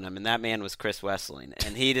gave up on him, and that man was Chris Wesseling.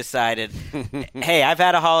 And he decided, hey, I've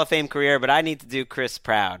had a Hall of Fame career, but I need to do Chris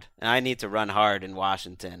proud, and I need to run hard in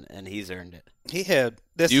Washington, and he's earned it. He had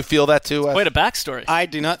this. Do you feel that too? Quite a backstory. I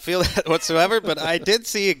do not feel that whatsoever, but I did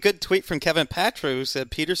see a good tweet from Kevin Patra, who said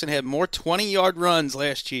Peterson had more 20-yard runs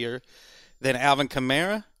last year than Alvin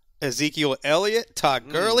Kamara, Ezekiel Elliott, Todd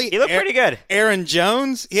Gurley. He looked pretty good. Aaron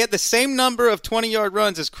Jones. He had the same number of 20-yard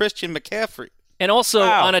runs as Christian McCaffrey. And also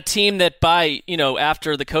on a team that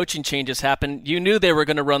after the coaching changes happened, you knew they were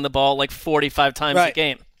going to run the ball like 45 times a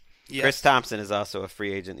game. Yes. Chris Thompson is also a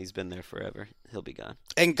free agent. He's been there forever. He'll be gone.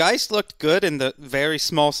 And Geis looked good in the very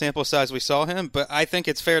small sample size we saw him, but I think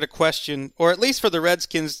it's fair to question, or at least for the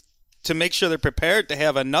Redskins, to make sure they're prepared to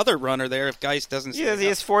have another runner there if Geis doesn't stay. Yeah, he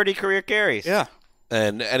has 40 career carries. Yeah.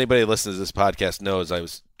 And anybody who listens to this podcast knows I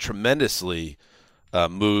was tremendously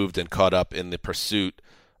moved and caught up in the pursuit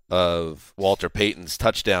of Walter Payton's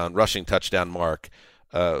rushing touchdown mark,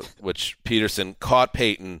 which Peterson caught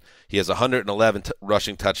Payton. He has 111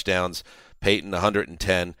 rushing touchdowns, Payton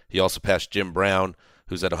 110. He also passed Jim Brown,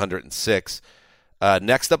 who's at 106.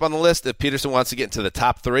 Next up on the list, if Peterson wants to get into the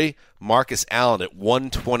top three, Marcus Allen at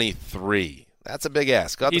 123. That's a big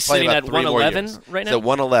ask. He's sitting at 111 right now? So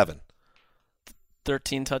 111.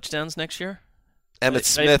 13 touchdowns next year? Emmitt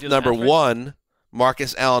Smith, number 1.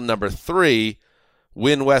 Marcus Allen, number 3.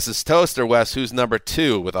 Win Wes's toaster, Wes, who's number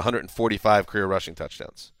 2 with 145 career rushing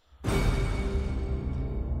touchdowns.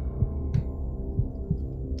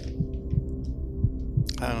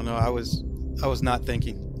 I don't know. I was not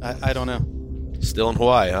thinking. I don't know. Still in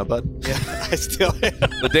Hawaii, huh, bud? Yeah, I still am.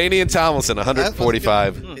 LaDainian Tomlinson,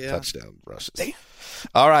 145 touchdown rushes. Damn.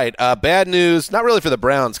 All right, bad news, not really for the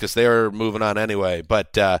Browns because they are moving on anyway,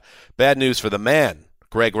 but bad news for the man,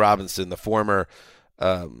 Greg Robinson, the former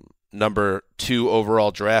number 2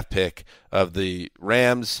 overall draft pick of the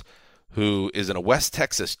Rams, who is in a West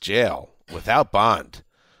Texas jail without bond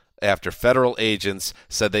after federal agents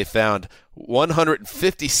said they found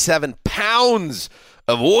 157 pounds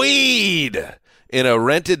of weed in a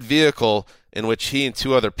rented vehicle in which he and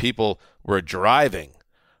 2 other people were driving.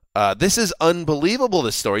 This is unbelievable,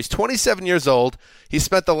 this story. He's 27 years old. He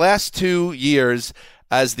spent the last 2 years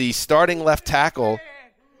as the starting left tackle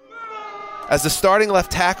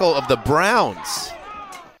of the Browns.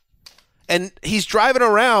 And he's driving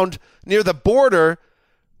around near the border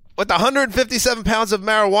with 157 pounds of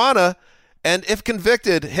marijuana. And if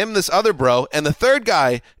convicted, this other bro, and the third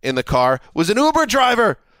guy in the car was an Uber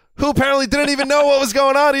driver who apparently didn't even know what was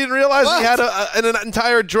going on. He didn't realize he had an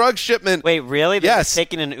entire drug shipment. Wait, really? Yes.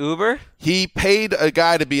 Taking an Uber? He paid a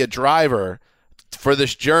guy to be a driver for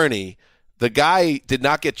this journey. The guy did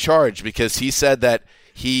not get charged because he said that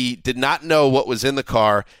he did not know what was in the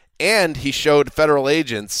car, and he showed federal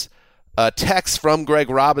agents a text from Greg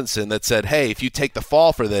Robinson that said, hey, if you take the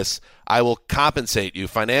fall for this, I will compensate you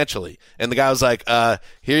financially. And the guy was like,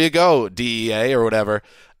 here you go, DEA or whatever.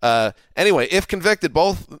 Anyway, if convicted,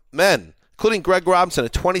 both men, including Greg Robinson, a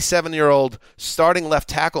 27-year-old starting left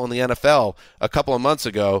tackle in the NFL a couple of months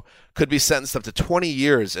ago, could be sentenced up to 20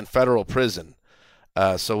 years in federal prison.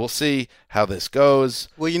 So we'll see how this goes.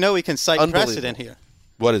 Well, we can cite precedent here.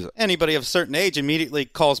 What is it? Anybody of a certain age immediately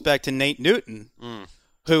calls back to Nate Newton,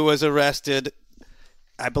 who was arrested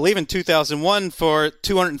I believe in 2001, for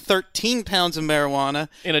 213 pounds of marijuana.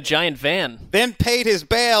 In a giant van. Then paid his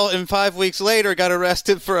bail, and 5 weeks later got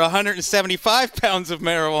arrested for 175 pounds of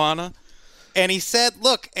marijuana. And he said,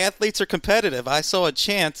 look, athletes are competitive. I saw a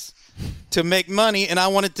chance to make money, and I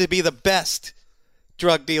wanted to be the best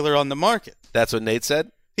drug dealer on the market. That's what Nate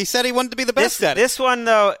said? He said he wanted to be the best at it. This one,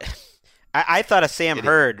 though, I thought of Sam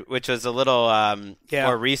Hurd, which was a little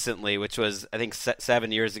more recently, which was, I think,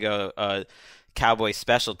 7 years ago, Cowboy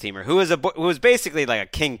special teamer who was basically like a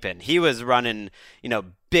kingpin. He was running,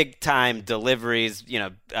 big time deliveries,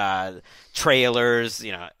 trailers,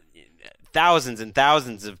 thousands and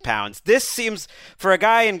thousands of pounds. This seems, for a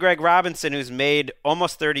guy in Greg Robinson who's made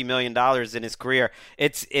almost $30 million in his career,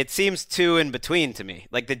 it seems too in between to me.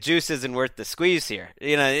 Like the juice isn't worth the squeeze here.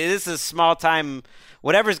 This is small time.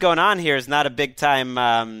 Whatever's going on here is not a big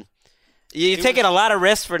time. You're taking a lot of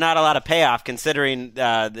risk for not a lot of payoff, considering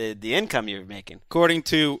the income you're making. According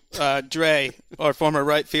to Dre, our former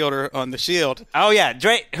right fielder on the Shield. Oh yeah,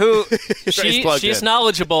 Dre, who she's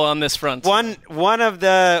knowledgeable on this front. One of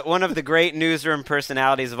the great newsroom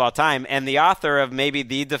personalities of all time, and the author of maybe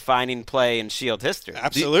the defining play in Shield history.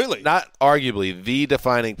 Absolutely, not arguably the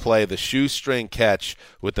defining play, the shoestring catch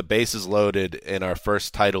with the bases loaded in our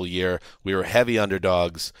first title year. We were heavy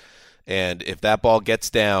underdogs, and if that ball gets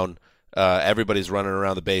down. Everybody's running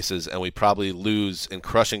around the bases, and we probably lose in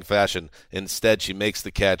crushing fashion. Instead, she makes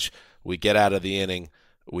the catch. We get out of the inning.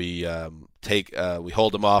 We we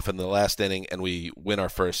hold them off in the last inning, and we win our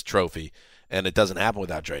first trophy. And it doesn't happen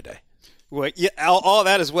without Dre Day. Well, yeah, all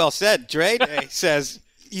that is well said. Dre Day says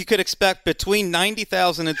you could expect between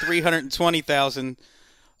 90,000 and 320,000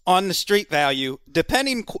 on the street value,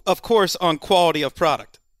 depending, of course, on quality of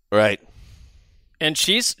product. Right. And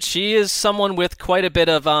she is someone with quite a bit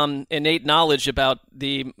of innate knowledge about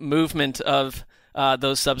the movement of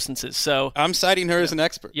those substances. So I'm citing her as an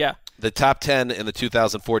expert. Yeah. The top 10 in the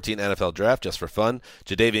 2014 NFL Draft, just for fun.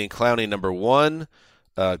 Jadeveon Clowney, number 1.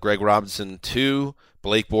 Greg Robinson, 2.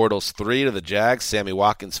 Blake Bortles, 3 to the Jags. Sammy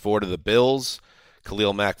Watkins, 4 to the Bills.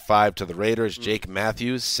 Khalil Mack, 5 to the Raiders. Jake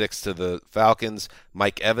Matthews, 6 to the Falcons.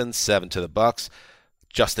 Mike Evans, 7 to the Bucks.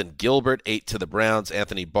 Justin Gilbert, 8 to the Browns.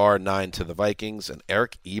 Anthony Barr, 9 to the Vikings. And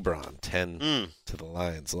Eric Ebron, 10 to the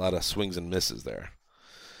Lions. A lot of swings and misses there.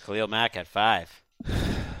 Khalil Mack at 5.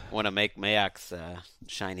 Want to make Mayock's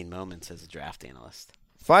shining moments as a draft analyst.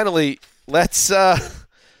 Finally, let's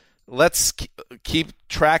keep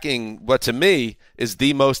tracking what, to me, is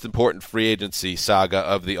the most important free agency saga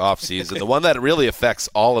of the offseason, the one that really affects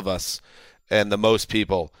all of us and the most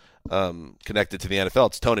people connected to the NFL.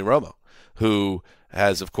 It's Tony Romo, who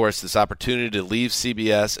has, of course, this opportunity to leave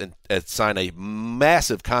CBS and sign a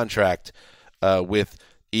massive contract with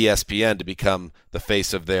ESPN to become the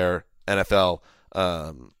face of their NFL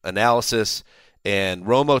analysis. And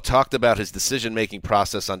Romo talked about his decision-making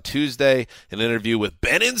process on Tuesday in an interview with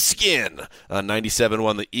Ben and Skin on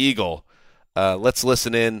 97.1 The Eagle. Let's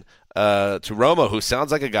listen in to Romo, who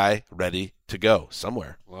sounds like a guy ready to go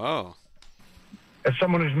somewhere. Whoa. As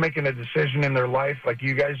someone who's making a decision in their life like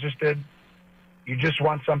you guys just did, you just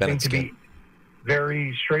want something to be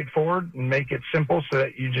very straightforward and make it simple so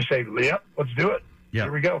that you just say, yep, let's do it. Yep.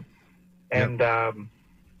 Here we go. And I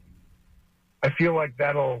feel like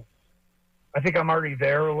I think I'm already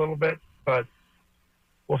there a little bit, but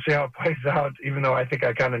we'll see how it plays out, even though I think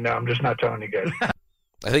I kind of know. I'm just not telling you guys.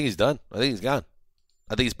 I think he's done. I think he's gone.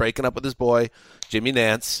 I think he's breaking up with his boy, Jimmy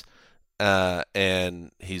Nance,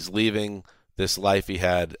 and he's leaving this life he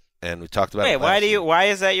had. And we talked about. Wait, why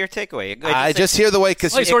is that your takeaway? I just hear the way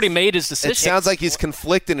because he's already made his decision. It sounds like he's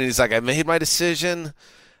conflicted, and he's like, "I made my decision.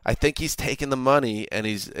 I think he's taking the money, and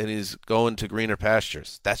he's going to greener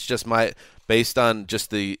pastures." That's just based on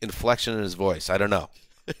just the inflection in his voice. I don't know.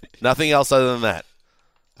 Nothing else other than that.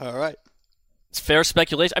 All right. It's fair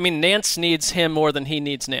speculation. I mean, Nance needs him more than he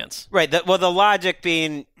needs Nance. Right. The logic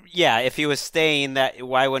being. Yeah, if he was staying,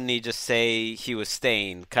 why wouldn't he just say he was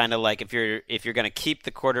staying? Kind of like if you're going to keep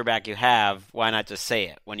the quarterback you have, why not just say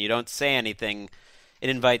it? When you don't say anything, it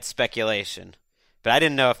invites speculation. But I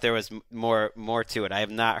didn't know if there was more to it. I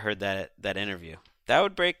have not heard that interview. That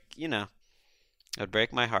would break, that would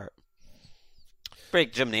break my heart.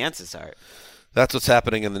 Break Jim Nance's heart. That's what's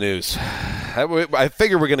happening in the news. I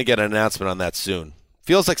figure we're going to get an announcement on that soon.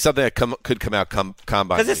 Feels like something that could come out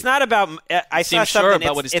combine. Because it's not about. I saw something.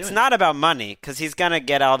 It's doing. Not about money because he's gonna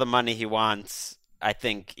get all the money he wants. I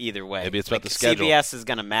think either way. Maybe it's about the schedule. CBS is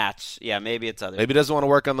gonna match. Yeah, maybe it's other. Maybe he doesn't want to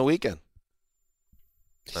work on the weekend.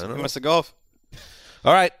 I don't know. He wants to golf.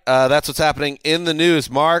 All right, that's what's happening in the news.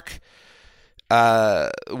 Mark,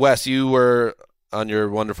 Wes, you were on your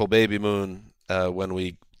wonderful baby moon when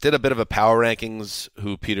we did a bit of a power rankings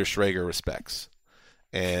who Peter Schrager respects.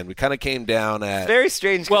 And we kind of came down at... Very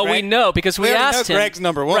strange. Well, we know because we asked him. Greg's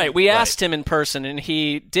number one. Right, we asked him in person, and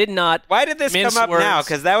he did not. Why did this come up words. now?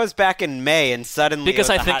 Because that was back in May, and suddenly because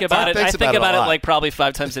it was I think about it. I think about it like probably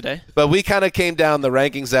 5 times a day. But we kind of came down. The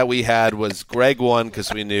rankings that we had was Greg 1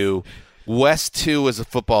 because we knew, Wes 2 as a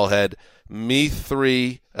football head, me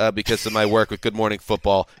 3 because of my work with Good Morning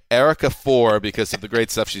Football, Erica 4 because of the great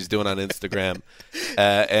stuff she's doing on Instagram,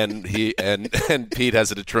 and Pete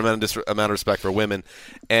has a tremendous amount of respect for women,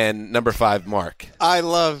 and number 5, Mark. I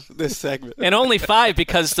love this segment. And only 5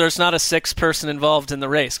 because there's not a 6th person involved in the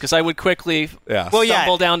race, because I would quickly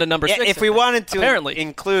stumble down to number 6. If we wanted to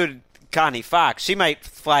include Connie Fox, she might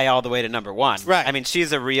fly all the way to number 1. Right. I mean,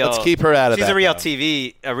 she's a real. Let's keep her out of that. She's a real though.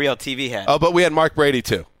 TV head. Oh, but we had Mark Brady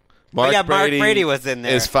too. Mark Brady was in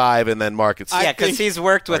there. Is 5, and then Mark is 6. Yeah, because he's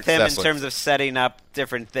worked with him Sessler. in terms of setting up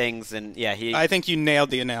different things, and I think you nailed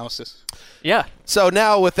the analysis. Yeah. So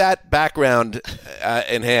now with that background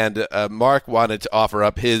in hand, Mark wanted to offer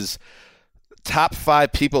up his top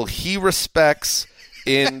 5 people he respects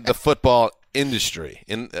in the football industry.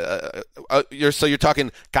 You're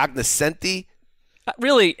talking cognoscenti?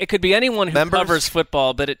 Really, it could be anyone who covers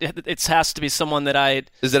football, but it has to be someone that I.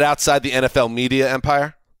 Is it outside the NFL media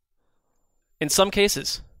empire? In some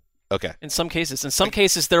cases. Okay. In some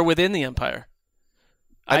cases, they're within the empire.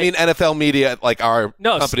 I mean NFL media, like our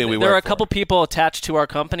company we work for. There are a couple people attached to our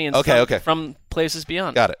company and from places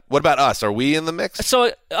beyond. Got it. What about us? Are we in the mix?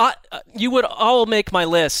 So you would all make my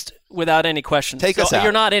list without any question. Take us out.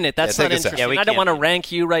 You're not in it. That's not interesting. Yeah, I don't want to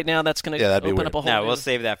rank you right now. That's going to open up a whole. No, we'll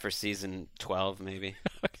save that for season 12, maybe.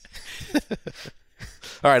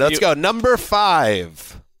 All right, let's go. Number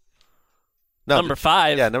 5. Number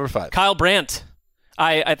 5. Yeah, number 5. Kyle Brandt.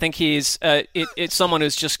 I think he's it's someone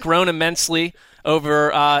who's just grown immensely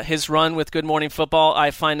over his run with Good Morning Football.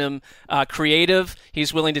 I find him creative.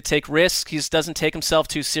 He's willing to take risks. He doesn't take himself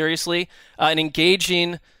too seriously. An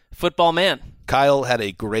engaging football man. Kyle had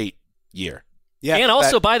a great year. Yeah, and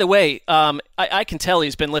also, by the way, I can tell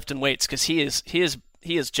he's been lifting weights because he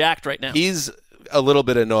is jacked right now. He's a little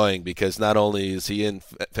bit annoying because not only is he in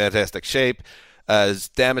fantastic shape, as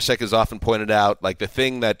Damashek has often pointed out, like the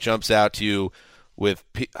thing that jumps out to you with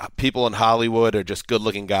people in Hollywood are just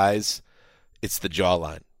good-looking guys, it's the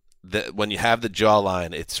jawline. When you have the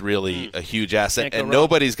jawline, it's really a huge asset, and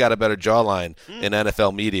nobody's got a better jawline in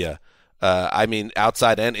NFL media. I mean,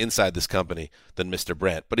 outside and inside this company than Mr.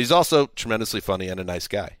 Brandt. But he's also tremendously funny and a nice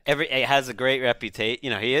guy. He has a great reputation.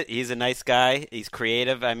 You know, he's a nice guy. He's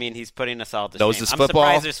creative. I mean, he's putting us all to Knows shame. his I'm football.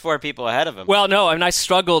 surprised there's 4 people ahead of him. Well, no, I mean, I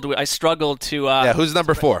struggled to. Who's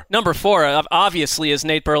number 4? Number 4, obviously, is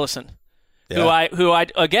Nate Burleson. Yeah. Who I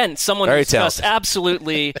again, someone Very who's just talented.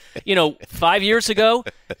 absolutely, 5 years ago,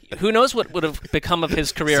 who knows what would have become of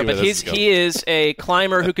his career, but he is a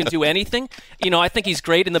climber who can do anything. I think he's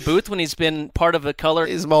great in the booth when he's been part of a color.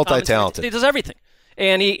 He's multi-talented. He does everything.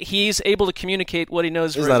 And he's able to communicate what he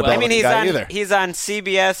knows He's very not a well. bad looking guy he's on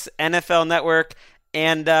CBS, NFL Network,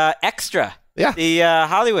 and Extra. Yeah. The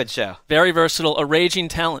Hollywood show. Very versatile, a raging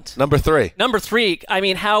talent. Number 3. Number 3, I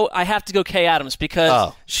mean, I have to go Kay Adams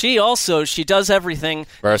because she does everything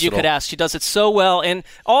you could ask. She does it so well. And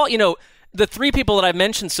the 3 people that I've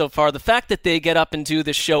mentioned so far, the fact that they get up and do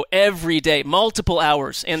this show every day, multiple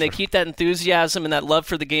hours, and they keep that enthusiasm and that love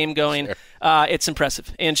for the game going, it's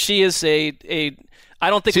impressive. And she is I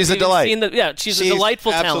don't think she's a delight. She's a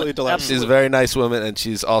delightful talent. Delightful. She's a very nice woman, and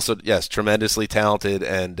she's also, tremendously talented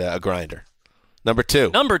and a grinder. Number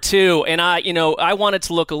 2, and I wanted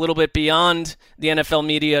to look a little bit beyond the NFL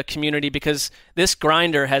media community because this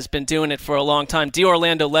grinder has been doing it for a long time. D.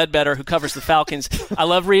 Orlando Ledbetter, who covers the Falcons, I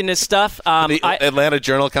love reading his stuff. The Atlanta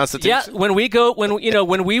Journal-Constitution. Yeah, when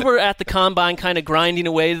we were at the Combine, kind of grinding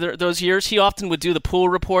away those years, he often would do the pool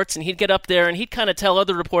reports, and he'd get up there and he'd kind of tell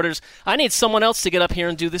other reporters, "I need someone else to get up here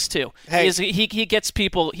and do this too." Hey. He gets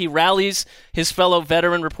people, he rallies his fellow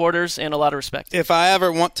veteran reporters, and a lot of respect. If I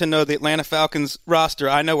ever want to know the Atlanta Falcons roster,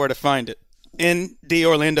 I know where to find it. In D.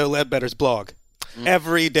 Orlando Ledbetter's blog.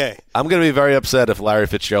 Every day. I'm going to be very upset if Larry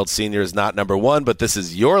Fitzgerald Sr. is not number 1, but this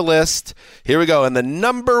is your list. Here we go. And the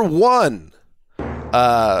number 1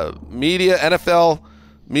 NFL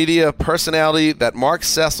media personality that Mark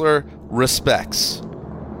Sessler respects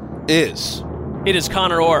is... It is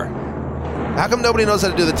Connor Orr. How come nobody knows how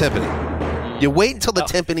to do the timpani? You wait until the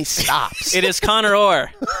timpani stops. It is Connor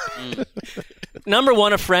Orr. Number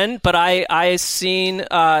 1, a friend, but I seen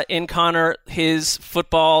in Connor his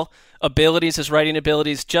football abilities, his writing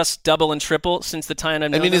abilities, just double and triple since the time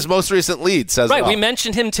I've known him. His most recent lead says right. it all. We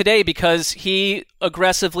mentioned him today because he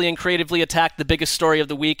aggressively and creatively attacked the biggest story of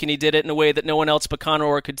the week, and he did it in a way that no one else but Conor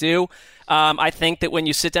Orr could do. I think that when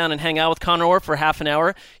you sit down and hang out with Conor Orr for half an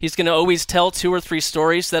hour, he's going to always tell 2 or 3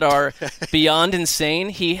 stories that are beyond insane.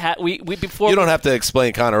 Before you don't have to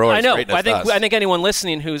explain Conor Orr's I know. greatness to us. I think anyone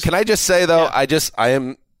listening who's Can I just say though,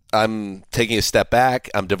 I'm taking a step back.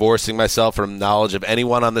 I'm divorcing myself from knowledge of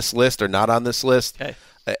anyone on this list or not on this list. Okay.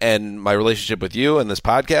 And my relationship with you and this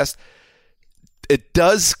podcast, it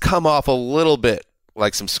does come off a little bit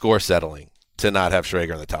like some score settling to not have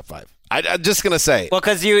Schrager in the top 5. I'm just going to say. Well,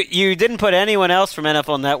 because you didn't put anyone else from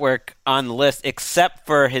NFL Network on the list except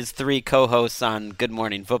for his 3 co-hosts on Good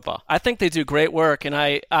Morning Football. I think they do great work, and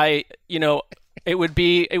I would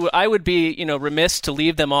be remiss to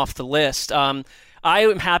leave them off the list. I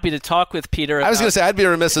am happy to talk with Peter. I was going to say I'd be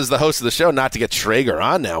remiss as the host of the show not to get Schrager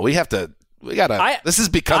on now. We gotta. This is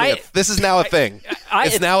becoming. This is now a thing.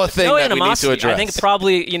 It's now a thing no that we need to address. I think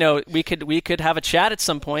probably we could have a chat at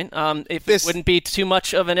some point. If it wouldn't be too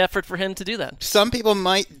much of an effort for him to do that. Some people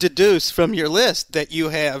might deduce from your list that you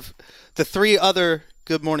have the 3 other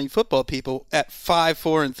Good Morning Football people at 5,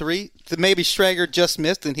 4, and 3. That maybe Schrager just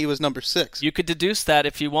missed and he was number 6. You could deduce that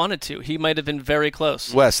if you wanted to. He might have been very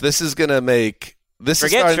close. Wes, this is going to make.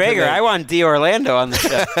 Forget Schrager. I want D. Orlando on the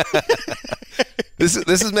show. This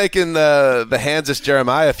is making the Hansis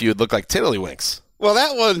Jeremiah feud look like tiddlywinks. Well,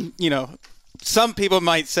 that one, some people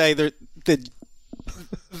might say the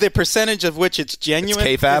percentage of which it's genuine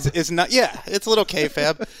is not. Yeah, it's a little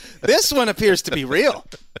kayfabe. This one appears to be real.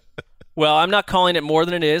 Well, I'm not calling it more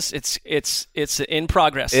than it is. It's in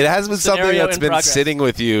progress. It has been something that's been sitting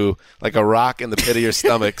with you like a rock in the pit of your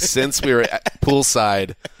stomach since we were at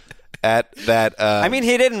poolside at that.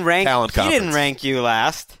 He didn't rank. Talent conference. He didn't rank you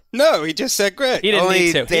last. No, he just said Greg. He didn't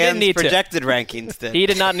need to. Dan's projected rankings did. He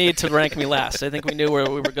did not need to rank me last. I think we knew where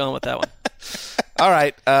we were going with that one. All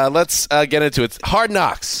right, let's get into it. Hard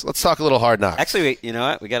Knocks. Let's talk a little Hard Knocks. Actually, you know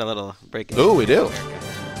what? We got a little breaking. Ooh, we do.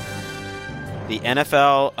 The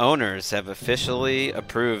NFL owners have officially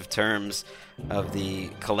approved terms of the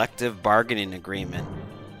collective bargaining agreement.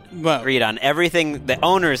 Well, agreed on everything. The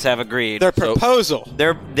owners have agreed. Their proposal.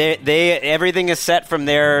 They everything is set from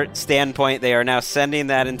their standpoint. They are now sending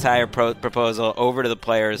that entire proposal over to the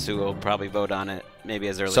players, who will probably vote on it maybe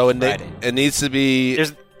as early as Friday. It needs to be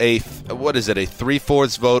a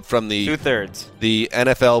 3/4 vote from the 2/3 the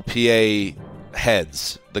NFLPA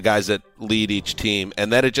heads, the guys that lead each team, and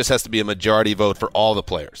then it just has to be a majority vote for all the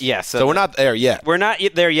players. Yeah, so we're not there yet. We're not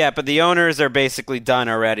there yet, but the owners are basically done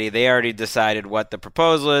already. They already decided what the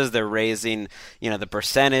proposal is. They're raising, the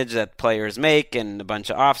percentage that players make and a bunch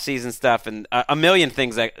of off-season stuff and a million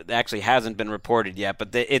things that actually hasn't been reported yet,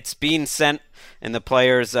 but it's being sent, and the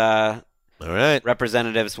players' all right.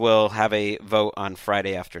 representatives will have a vote on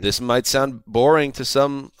Friday afternoon. This might sound boring to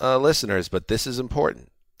some listeners, but this is important.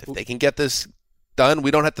 If they can get this done,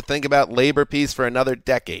 we don't have to think about labor peace for another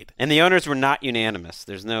decade. And the owners were not unanimous.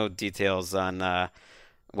 There's no details on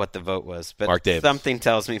what the vote was, but Mark Davis. Something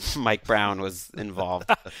tells me Mike Brown was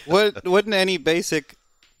involved. Wouldn't any basic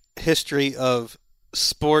history of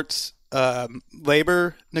sports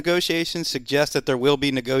labor negotiations suggest that there will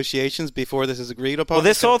be negotiations before this is agreed upon? Well,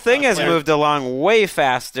 this whole thing has moved along way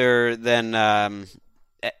faster than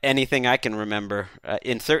anything I can remember,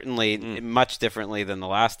 and certainly much differently than the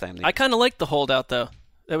last time. I kind of liked the holdout, though.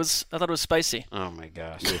 I thought it was spicy. Oh my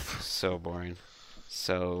gosh, so boring.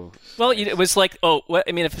 So well, it was like,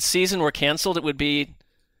 if the season were canceled, it would be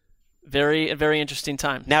a very interesting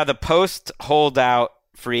time. Now, the post-holdout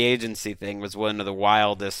free agency thing was one of the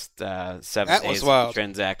wildest 7 days of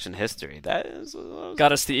transaction history.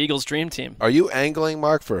 Got us the Eagles' dream team. Are you angling,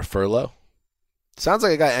 Mark, for a furlough? Sounds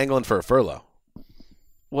like a guy angling for a furlough.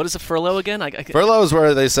 What is a furlough again? Furlough is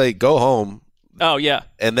where they say go home. Oh yeah,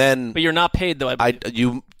 and then but you're not paid though.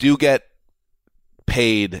 You do get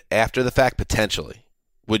paid after the fact potentially.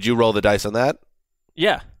 Would you roll the dice on that?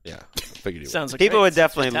 Yeah. I figured you would. Sounds like people great. would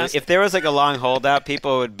definitely if there was like a long holdout,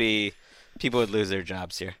 people would lose their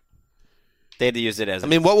jobs here. They'd use it as.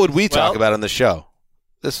 What would we talk about on the show?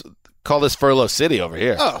 Call this Furlough City over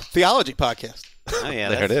here. Oh, theology podcast. Oh yeah,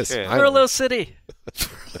 there it is. True. Furlough City.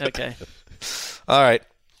 Okay. All right,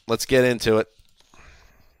 let's get into it.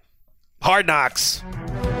 Hard Knocks.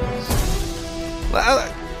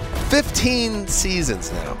 15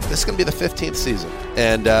 seasons now. This is going to be the 15th season.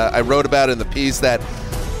 And I wrote about in the piece that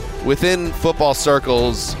within football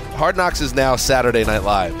circles, Hard Knocks is now Saturday Night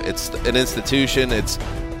Live. It's an institution. It's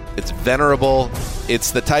venerable.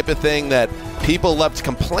 It's the type of thing that people love to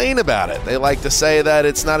complain about it. They like to say that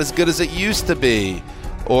it's not as good as it used to be,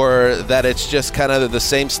 or that it's just kind of the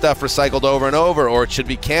same stuff recycled over and over, or it should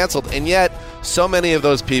be canceled. And yet, so many of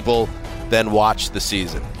those people then watch the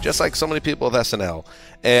season, just like so many people with SNL.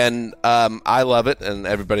 And I love it, and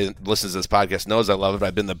everybody that listens to this podcast knows I love it.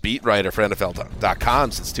 I've been the beat writer for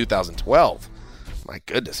NFL.com since 2012. My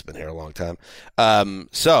goodness, I've been here a long time.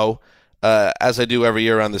 So, as I do every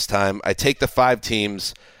year around this time, I take the 5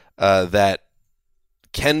 teams that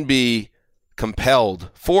can be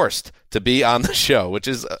forced to be on the show, which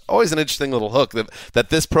is always an interesting little hook, that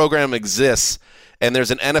this program exists and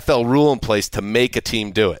there's an NFL rule in place to make a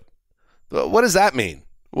team do it. What does that mean?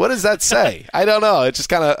 What does that say? I don't know. It's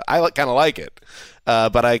just I kind of like it.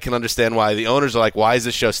 But I can understand why the owners are like, why does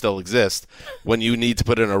this show still exist when you need to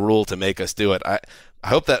put in a rule to make us do it? I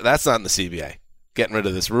hope that's not in the CBA, getting rid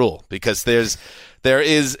of this rule, because there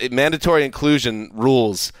is mandatory inclusion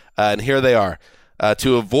rules, and here they are.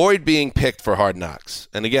 To avoid being picked for Hard Knocks.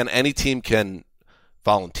 And again, any team can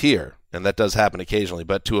volunteer, and that does happen occasionally,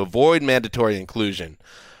 but to avoid mandatory inclusion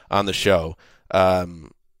on the show,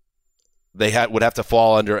 they would have to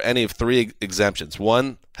fall under any of 3 exemptions.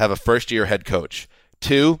 1, have a first-year head coach.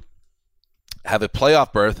 2, have a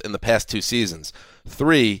playoff berth in the past 2 seasons.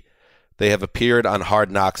 3, they have appeared on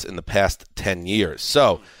Hard Knocks in the past 10 years.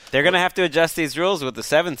 So they're going to have to adjust these rules with the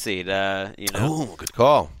 7th seed. Oh, good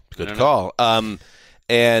call. Good call.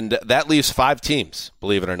 And that leaves 5 teams,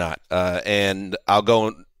 believe it or not. And I'll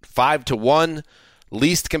go 5 to 1,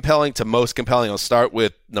 least compelling to most compelling. I'll start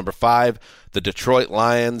with number 5, the Detroit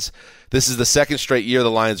Lions. This is the 2nd straight year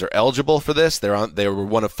the Lions are eligible for this. They were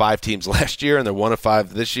one of 5 teams last year, and they're one of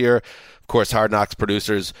 5 this year. Of course, Hard Knocks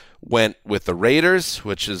producers went with the Raiders,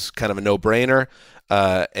 which is kind of a no-brainer.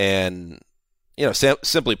 And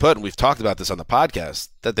simply put, and we've talked about this on the podcast,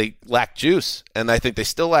 that they lack juice, and I think they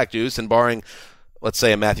still lack juice. And barring, let's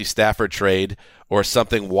say, a Matthew Stafford trade or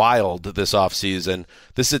something wild this offseason,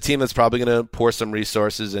 this is a team that's probably going to pour some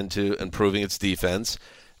resources into improving its defense.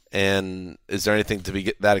 And is there anything to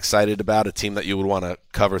be that excited about, a team that you would want to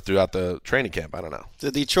cover throughout the training camp? I don't know.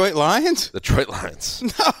 The Detroit Lions? Detroit Lions.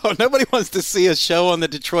 No, nobody wants to see a show on the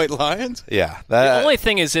Detroit Lions. Yeah. The only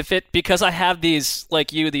thing is because I have these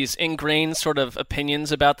ingrained sort of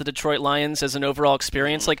opinions about the Detroit Lions as an overall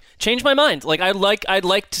experience, change my mind. I'd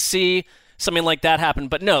like to see something like that happen,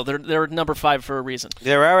 but no, they're number 5 for a reason.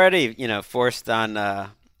 They're already, forced on,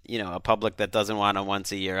 a public that doesn't want them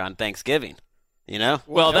once a year on Thanksgiving.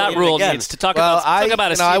 Well, that rule needs to talk about a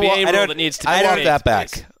CBA rule that needs to be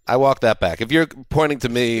I walk that back. If you're pointing to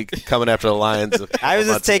me coming after the Lions, I was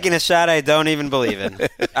just taking a shot I don't even believe in.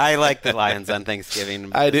 I like the Lions on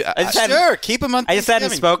Thanksgiving. Sure, keep them on Thanksgiving. I just hadn't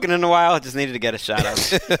spoken in a while. I just needed to get a shot out.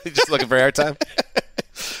 Just looking for airtime.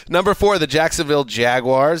 Number 4, the Jacksonville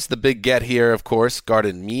Jaguars. The big get here, of course,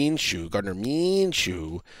 Gardner Minshew,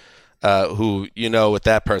 who, with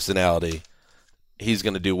that personality, he's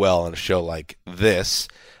going to do well on a show like this,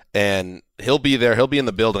 and he'll be there. He'll be in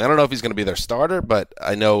the building. I don't know if he's going to be their starter, but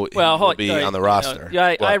I know he'll be on the roster.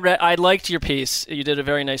 I liked your piece. You did a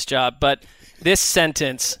very nice job, but this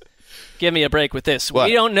sentence, give me a break with this. What?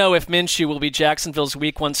 We don't know if Minshew will be Jacksonville's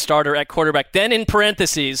Week 1 starter at quarterback. Then in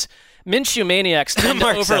parentheses, Minshew maniacs tend to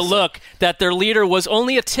overlook that their leader was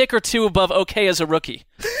only a tick or 2 above okay as a rookie.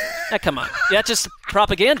 Come on. That's just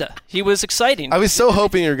propaganda. He was exciting. I was so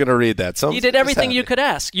hoping you were going to read that. You did everything you could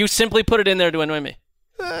ask. You simply put it in there to annoy me.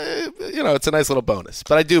 It's a nice little bonus.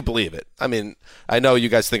 But I do believe it. I mean, I know you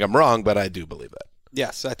guys think I'm wrong, but I do believe that.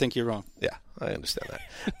 Yes, I think you're wrong. Yeah, I understand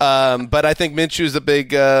that. But I think Minshew's a big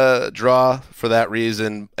draw for that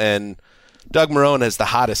reason. And Doug Marrone has the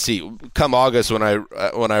hottest seat. Come August, when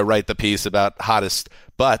I write the piece about hottest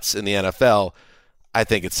butts in the NFL, I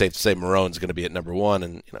think it's safe to say Marrone's going to be at number 1.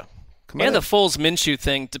 And the Foles Minshew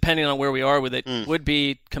thing, depending on where we are with it, would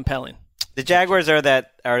be compelling. The Jaguars are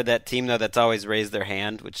that team though that's always raised their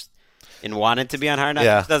hand, and wanted to be on Hard Knocks.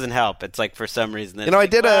 Yeah. Which doesn't help. It's for some reason.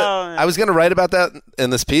 I was going to write about that in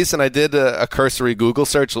this piece, and I did a cursory Google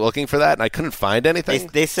search looking for that, and I couldn't find anything.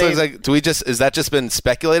 They say, so is that just been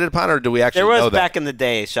speculated upon, or do we actually know that? There was back in the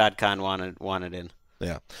day, Shad Khan wanted in.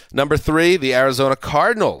 Yeah. Number 3, the Arizona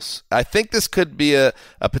Cardinals. I think this could be a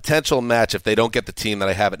potential match if they don't get the team that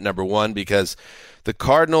I have at number 1, because the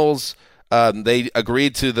Cardinals, they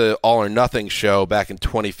agreed to the All or Nothing show back in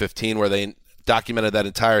 2015 where they documented that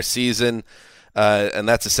entire season, and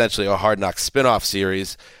that's essentially a Hard Knocks spinoff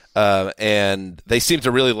series. And they seem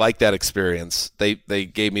to really like that experience. They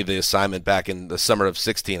gave me the assignment back in the summer of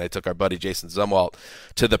 2016. I took our buddy Jason Zumwalt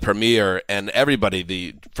to the premiere, and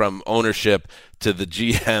everybody, from ownership to the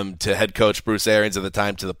GM to head coach Bruce Arians at the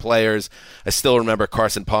time to the players. I still remember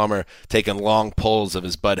Carson Palmer taking long pulls of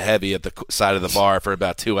his Bud Heavy at the side of the bar for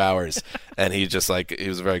about 2 hours, and he was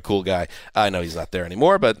a very cool guy. I know he's not there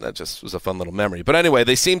anymore, but that just was a fun little memory. But anyway,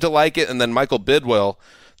 they seem to like it, and then Michael Bidwell,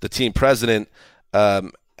 the team president,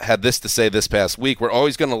 had this to say this past week: we're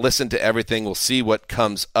always going to listen to everything. We'll see what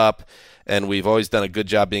comes up, and we've always done a good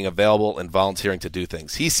job being available and volunteering to do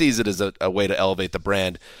things. He sees it as a way to elevate the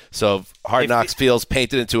brand. So if Hard Knocks feels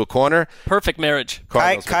painted into a corner, perfect marriage.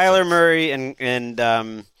 Kyler Murray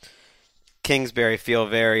and Kingsbury feel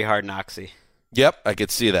very Hard Knocksy. Yep, I could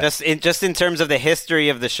see that. Just in terms of the history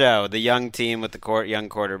of the show, the young team with the young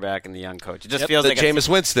quarterback and the young coach. It just feels like Jameis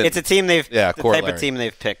Winston. It's a team the type of team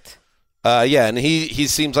they've picked. And he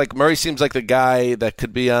seems like Murray seems like the guy that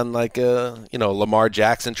could be on like a Lamar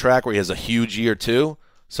Jackson track where he has a huge year too.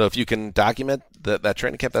 So if you can document that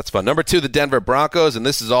training camp, that's fun. Number 2, the Denver Broncos, and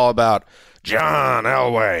this is all about John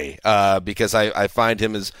Elway because I find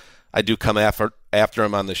him I do come after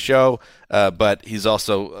him on the show, but he's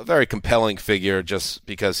also a very compelling figure just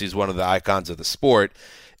because he's one of the icons of the sport.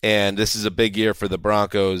 And this is a big year for the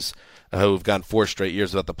Broncos, who've gone 4 straight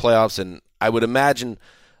years without the playoffs. And I would imagine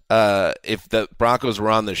if the Broncos were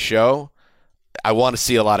on the show, I want to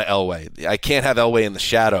see a lot of Elway. I can't have Elway in the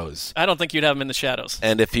shadows. I don't think you'd have him in the shadows.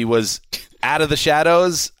 And if he was out of the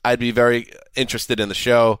shadows, I'd be very interested in the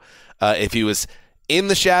show. If he was in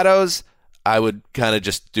the shadows, I would kind of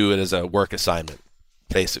just do it as a work assignment,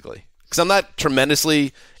 basically. Because I'm not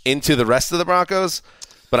tremendously into the rest of the Broncos,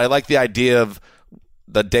 but I like the idea of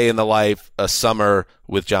the day in the life, a summer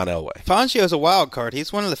with John Elway. Fangio is a wild card.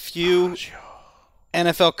 He's one of the few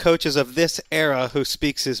NFL coaches of this era who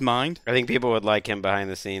speaks his mind. I think people would like him behind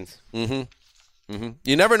the scenes. Mm-hmm. Mm-hmm.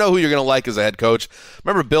 You never know who you're going to like as a head coach.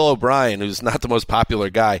 Remember Bill O'Brien, who's not the most popular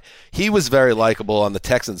guy. He was very likable on the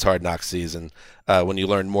Texans' Hard Knocks season when you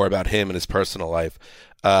learned more about him and his personal life.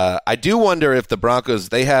 I do wonder if the Broncos,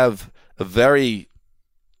 they have a very,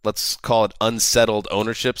 let's call it, unsettled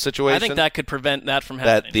ownership situation. I think that could prevent that from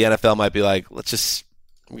happening. That the NFL might be like, I'm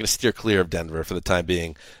going to steer clear of Denver for the time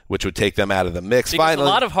being, which would take them out of the mix. Because finally, a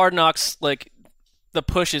lot of Hard Knocks, the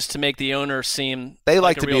push is to make the owner seem they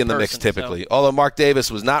like a to real be in the person, mix typically. So. Although Mark Davis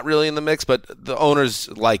was not really in the mix, but the owners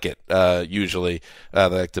like it usually. They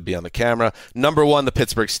like to be on the camera. Number 1, the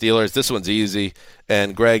Pittsburgh Steelers. This one's easy.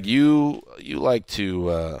 And Greg, you like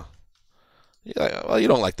to you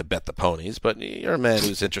don't like to bet the ponies, but you're a man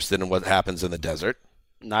who's interested in what happens in the desert.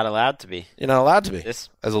 Not allowed to be. You're not allowed to be as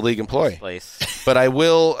a league employee. But I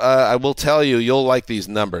will tell you, you'll like these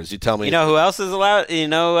numbers. You tell me. You know who else is allowed? You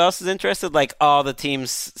know who else is interested? Like all the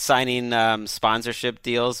teams signing sponsorship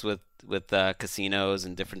deals with casinos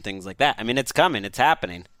and different things like that. I mean, it's coming. It's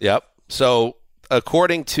happening. Yep. So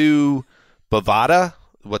according to Bovada,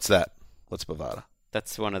 what's that? What's Bovada?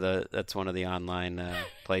 That's one of the online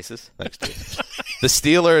places. Thanks, dude. The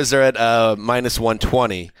Steelers are at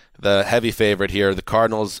 -120, the heavy favorite here. The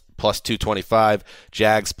Cardinals plus 225,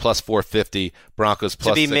 Jags plus 450, Broncos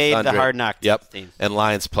plus 600. To be made the Hard Knock team. And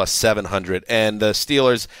Lions plus 700. And the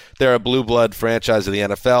Steelers, they're a blue blood franchise of the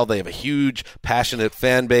NFL. They have a huge, passionate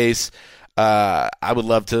fan base. I would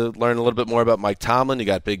love to learn a little bit more about Mike Tomlin. You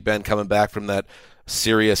got Big Ben coming back from that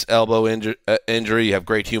serious elbow injury. You have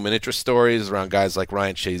great human interest stories around guys like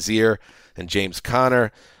Ryan Shazier and James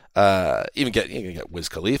Conner. You can get Wiz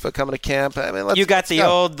Khalifa coming to camp. I mean, you got the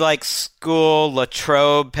old school,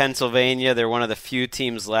 Latrobe, Pennsylvania. They're one of the few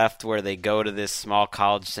teams left where they go to this small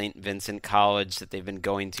college, St. Vincent College, that they've been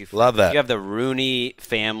going to. Love that. You have the Rooney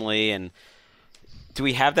family, and do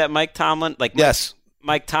we have that Mike Tomlin? Yes.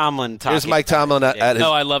 Mike Tomlin. Here's Mike Tomlin at his,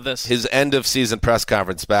 I love this. His end of season press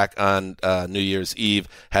conference back on New Year's Eve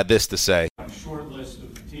had this to say. A short list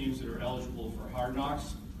of teams that are eligible for Hard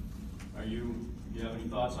Knocks. Do you have any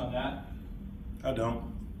thoughts on that? I don't.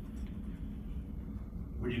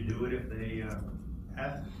 Would you do it if they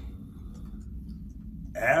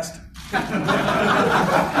asked?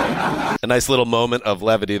 A nice little moment of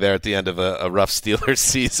levity there at the end of a rough Steelers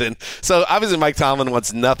season. So obviously Mike Tomlin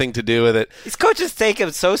wants nothing to do with it. These coaches take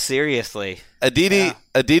him so seriously. Aditi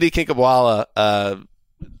Kinkhabwala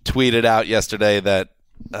tweeted out yesterday that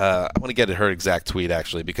I want to get her exact tweet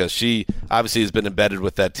actually, because she obviously has been embedded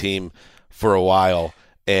with that team for a while,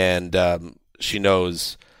 and she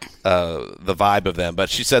knows the vibe of them. But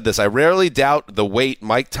she said this: I rarely doubt the weight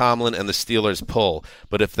Mike Tomlin and the Steelers pull,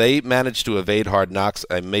 but if they manage to evade Hard Knocks,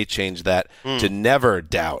 I may change that to never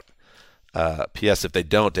doubt. P.S. If they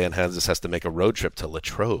don't, Dan Hanzus has to make a road trip to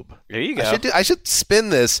Latrobe. There you go. I should spin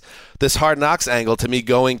this Hard Knocks angle to me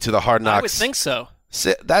going to the Hard Knocks. I would think so.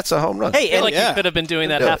 That's a home run. Hey, I feel like you could have been doing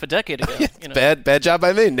that half a decade ago. Bad job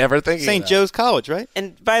by me. Never thinking. St. Joe's College, right?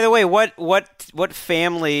 And by the way, what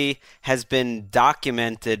family has been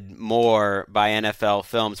documented more by NFL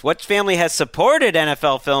Films? What family has supported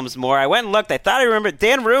NFL Films more? I went and looked. I thought I remembered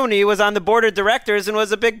Dan Rooney was on the board of directors and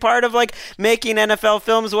was a big part of like making NFL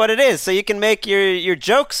Films what it is. So you can make your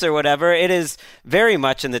jokes or whatever. It is very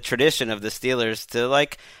much in the tradition of the Steelers to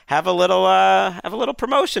like have a little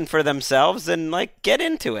promotion for themselves and like get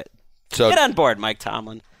into it. So get on board, Mike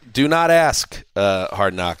Tomlin. Do not ask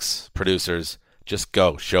Hard Knocks producers. Just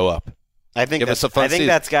go. Show up. I think that's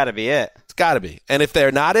got to be it. It's got to be. And if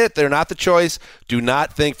they're not the choice, do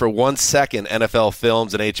not think for 1 second NFL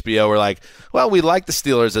Films and HBO are like, well, we like the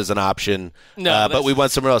Steelers as an option, but we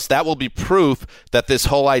went somewhere else. That will be proof that this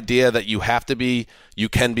whole idea that you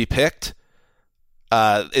can be picked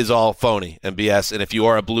is all phony and BS. And if you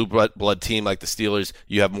are a blue blood team like the Steelers,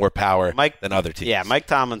 you have more power than other teams. Yeah, Mike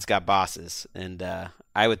Tomlin's got bosses, and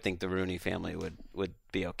I would think the Rooney family would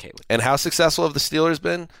be okay with it. And how successful have the Steelers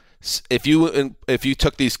been? If you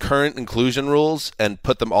took these current inclusion rules and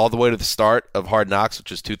put them all the way to the start of Hard Knocks,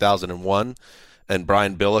 which is 2001, and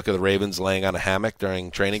Brian Billick of the Ravens laying on a hammock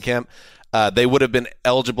during training camp, they would have been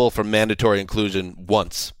eligible for mandatory inclusion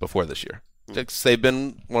once before this year. They've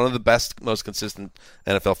been one of the best, most consistent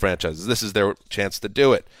NFL franchises. This is their chance to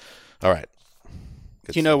do it. All right.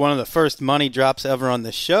 One of the first money drops ever on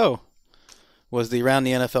this show was the Around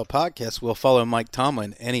the NFL podcast. We'll follow Mike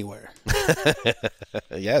Tomlin anywhere.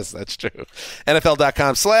 Yes, that's true.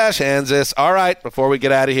 NFL.com/Hanzus. All right, before we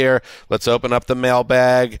get out of here, let's open up the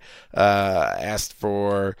mailbag. Asked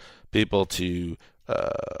for people to,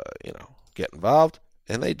 get involved,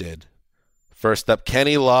 and they did. First up,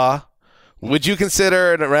 Kenny Law. Would you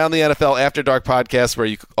consider an Around the NFL After Dark podcast where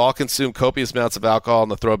you all consume copious amounts of alcohol in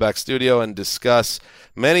the Throwback Studio and discuss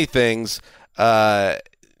many things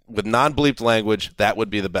with non-bleeped language? That would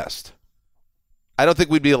be the best. I don't think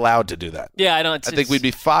we'd be allowed to do that. Yeah, I don't. I think we'd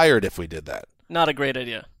be fired if we did that. Not a great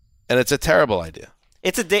idea. And it's a terrible idea.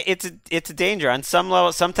 It's a danger on some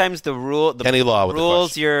level. Sometimes the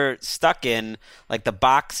rules you're stuck in, like the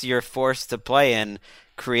box you're forced to play in,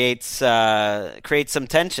 creates some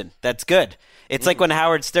tension. That's good. It's like when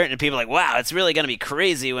Howard Stern, and people are like, wow, it's really going to be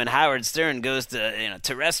crazy when Howard Stern goes to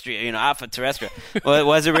terrestrial, alpha terrestrial. Well,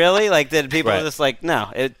 was it really? Like, did people just like,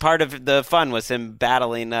 no? Part of the fun was him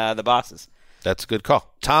battling the bosses. That's a good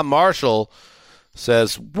call. Tom Marshall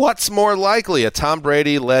says, what's more likely, a Tom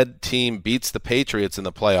Brady-led team beats the Patriots in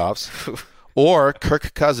the playoffs, or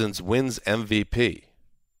Kirk Cousins wins MVP?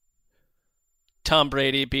 Tom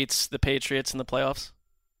Brady beats the Patriots in the playoffs?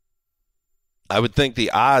 I would think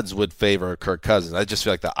the odds would favor Kirk Cousins. I just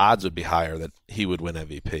feel like the odds would be higher that he would win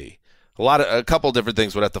MVP. A couple of different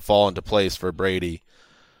things would have to fall into place for Brady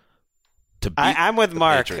to beat I'm with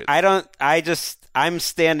Mark. Patriots. I'm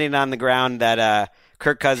standing on the ground that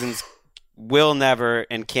Kirk Cousins will never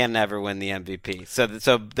and can never win the MVP. So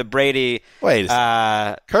the Brady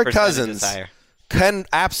Kirk Cousins can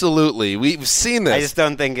absolutely. We've seen this. I just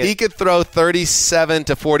don't think he could throw 37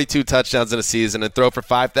 to 42 touchdowns in a season and throw for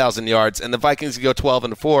 5,000 yards, and the Vikings could go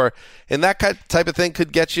 12-4, and that type of thing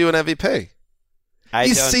could get you an MVP.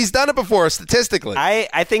 He's done it before statistically.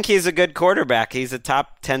 I think he's a good quarterback. He's a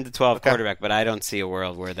top 10 to 12 quarterback, but I don't see a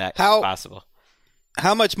world where that's possible.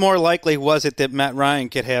 How much more likely was it that Matt Ryan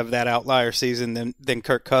could have that outlier season than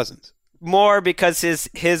Kirk Cousins? More because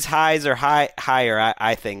his highs are higher,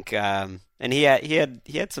 I think. And he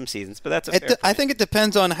had some seasons, but that's a fair point. I think it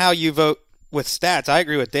depends on how you vote with stats. I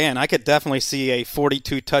agree with Dan. I could definitely see a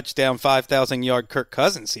 42 touchdown, 5,000 yard Kirk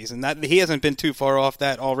Cousins season. He hasn't been too far off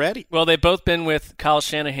that already. Well, they've both been with Kyle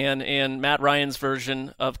Shanahan, and Matt Ryan's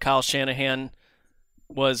version of Kyle Shanahan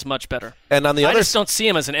was much better. And on the I just don't see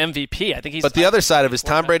him as an MVP. I think he's. But the other side of it is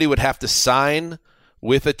Tom Brady would have to sign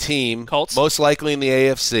with a team, Colts, most likely in the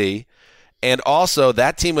AFC. And also,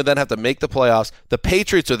 that team would then have to make the playoffs. The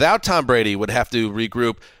Patriots, without Tom Brady, would have to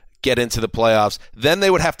regroup, get into the playoffs. Then they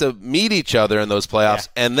would have to meet each other in those playoffs,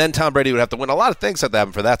 and then Tom Brady would have to win. A lot of things have to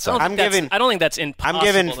happen for that side. I don't think that's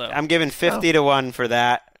impossible. I'm giving 50 to 1 for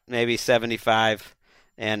that, maybe 75,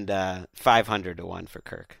 and 500 to 1 for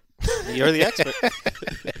Kirk. You're the expert.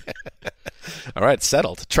 All right,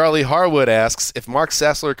 settled. Charlie Harwood asks, if Mark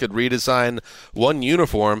Sessler could redesign one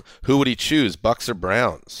uniform, who would he choose, Bucks or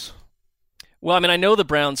Browns? Well, I mean, I know the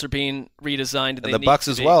Browns are being redesigned. And the Bucks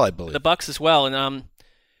as well, I believe. The Bucks as well. And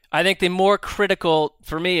I think the more critical,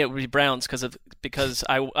 for me, it would be Browns because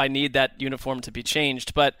I need that uniform to be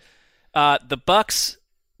changed. But the Bucks,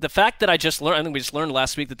 the fact that I think we just learned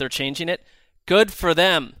last week that they're changing it, good for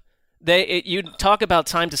them. You talk about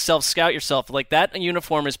time to self-scout yourself. Like, that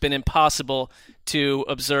uniform has been impossible to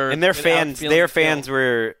observe. And their fans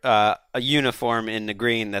were a uniform in the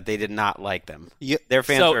green that they did not like them. Their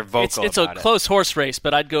fans were vocal it's about it. It's a close horse race,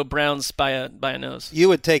 but I'd go Browns by a nose. You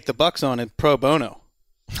would take the Bucs on it pro bono.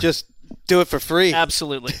 Just do it for free.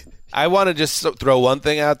 Absolutely. I want to just throw one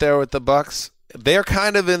thing out there with the Bucs. They're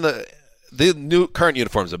kind of in the new current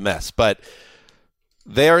uniform's a mess, but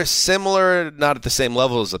they're similar, not at the same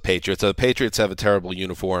level as the Patriots. So the Patriots have a terrible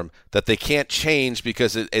uniform that they can't change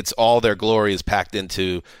because it's all their glory is packed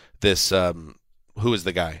into this. Who is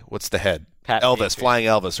the guy? What's the head? Pat Elvis, Patriot. Flying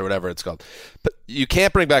Elvis, or whatever it's called. But you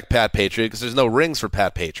can't bring back Pat Patriot because there's no rings for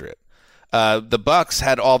Pat Patriot. The Bucs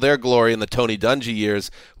had all their glory in the Tony Dungy years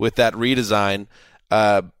with that redesign.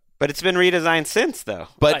 But it's been redesigned since, though.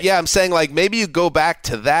 But right. Yeah, I'm saying, like, maybe you go back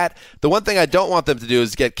to that. The one thing I don't want them to do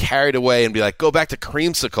is get carried away and be like, go back to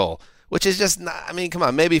creamsicle, which is just not, I mean, come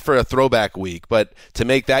on, maybe for a throwback week, but to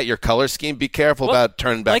make that your color scheme, be careful about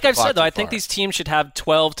turning back. Like the I've clock said, though, too I think far. these teams should have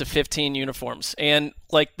 12 to 15 uniforms, and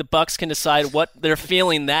like the Bucs can decide what they're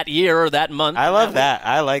feeling that year or that month. I love that.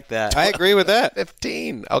 I like that. I agree with that.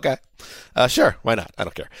 15. Okay. Sure. Why not? I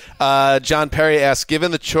don't care. John Perry asks,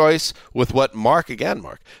 given the choice with what Mark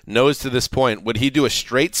knows to this point, would he do a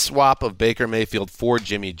straight swap of Baker Mayfield for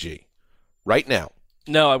Jimmy G right now?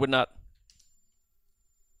 No, I would not.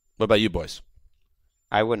 What about you boys?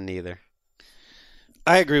 I wouldn't either.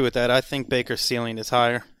 I agree with that. I think Baker's ceiling is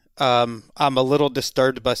higher. I'm a little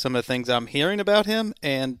disturbed by some of the things I'm hearing about him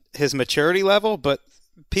and his maturity level, but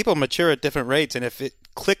people mature at different rates, and if it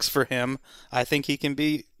clicks for him, I think he can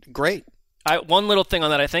be great. One little thing on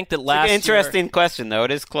that, I think that Interesting question, though.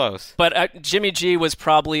 It is close. But Jimmy G was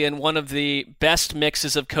probably in one of the best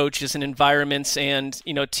mixes of coaches and environments and,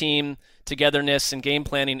 team togetherness and game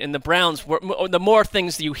planning. And the Browns, the more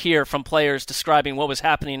things you hear from players describing what was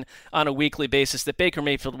happening on a weekly basis, that Baker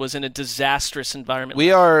Mayfield was in a disastrous environment.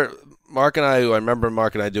 I remember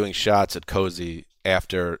Mark and I doing shots at Cozy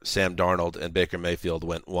after Sam Darnold and Baker Mayfield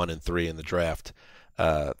went 1-3 in the draft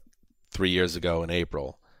 3 years ago in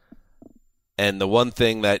April. And the one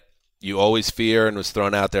thing that you always fear and was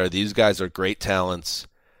thrown out there, these guys are great talents,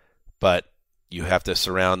 but you have to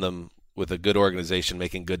surround them with a good organization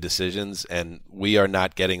making good decisions, and we are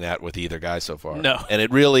not getting that with either guy so far. No. And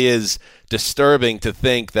it really is disturbing to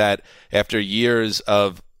think that after years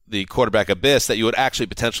of the quarterback abyss that you would actually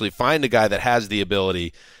potentially find a guy that has the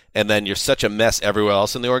ability, and then you're such a mess everywhere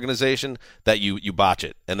else in the organization that you botch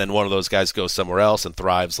it. And then one of those guys goes somewhere else and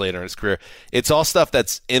thrives later in his career. It's all stuff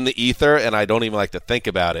that's in the ether, and I don't even like to think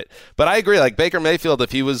about it. But I agree, like Baker Mayfield,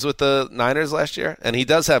 if he was with the Niners last year, and he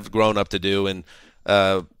does have grown up to do, and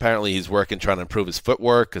apparently he's working trying to improve his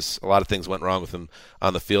footwork because a lot of things went wrong with him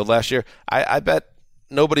on the field last year. I bet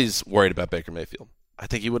nobody's worried about Baker Mayfield. I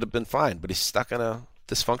think he would have been fine, but he's stuck in a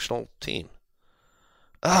dysfunctional team.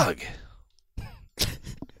 Ugh.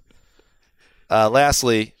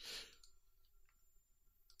 Lastly,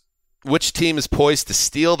 which team is poised to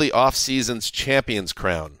steal the offseason's champions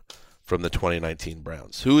crown from the 2019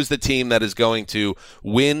 Browns? Who is the team that is going to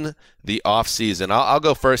win the offseason? I'll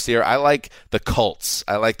go first here. I like the Colts.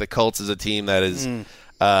 I like the Colts as a team that is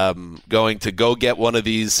going to go get one of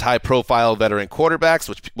these high-profile veteran quarterbacks,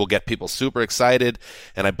 which will get people super excited.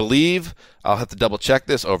 And I believe, I'll have to double-check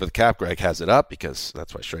this over the cap. Greg has it up because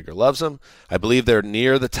that's why Schrager loves them. I believe they're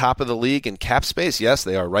near the top of the league in cap space. Yes,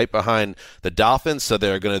 they are right behind the Dolphins, so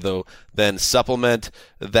they're going to then supplement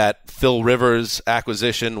that Phil Rivers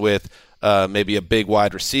acquisition with maybe a big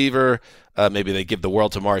wide receiver. Maybe they give the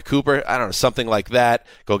world to Amari Cooper. I don't know, something like that.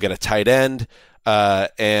 Go get a tight end.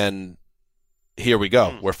 And here we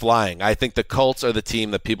go. We're flying. I think the Colts are the team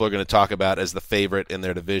that people are going to talk about as the favorite in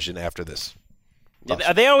their division after this.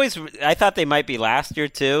 Are they always? I thought they might be last year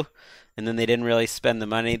too, and then they didn't really spend the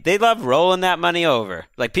money. They love rolling that money over.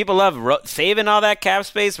 Like people love saving all that cap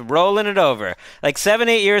space, rolling it over. Like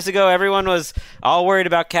 7-8 years ago, everyone was all worried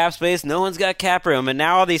about cap space. No one's got cap room, and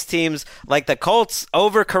now all these teams, like the Colts,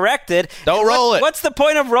 overcorrected. Don't roll it. What's the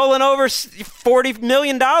point of rolling over $40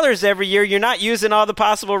 million every year? You're not using all the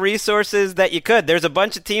possible resources that you could. There's a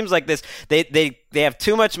bunch of teams like this. They have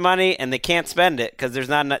too much money and they can't spend it because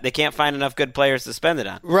they can't find enough good players to spend it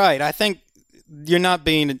on. Right. I think you're not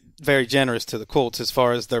being very generous to the Colts as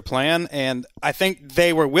far as their plan, and I think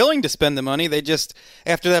they were willing to spend the money. They just,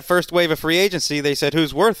 after that first wave of free agency, they said,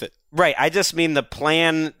 who's worth it? Right. I just mean the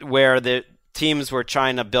plan where the teams were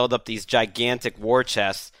trying to build up these gigantic war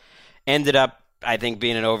chests ended up I think,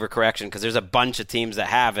 being an overcorrection because there's a bunch of teams that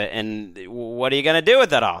have it. And what are you going to do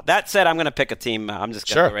with it all? That said, I'm going to pick a team. I'm just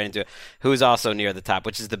going to go right into it. Who's also near the top,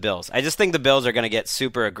 which is the Bills. I just think the Bills are going to get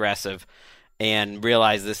super aggressive and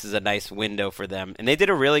realize this is a nice window for them. And they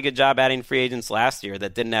did a really good job adding free agents last year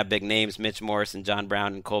that didn't have big names, Mitch Morrison, John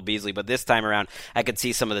Brown, and Cole Beasley. But this time around, I could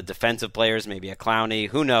see some of the defensive players, maybe a Clowney.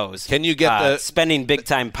 Who knows? Can you get spending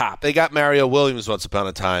big-time pop? They got Mario Williams once upon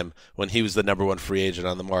a time when he was the number one free agent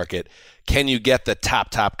on the market. Can you get the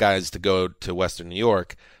top guys to go to Western New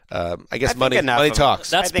York? I guess money talks.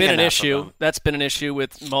 That's been an issue. That's been an issue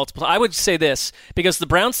with multiple. I would say this, because the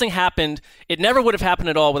Browns thing happened, it never would have happened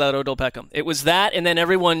at all without Odell Beckham. It was that, and then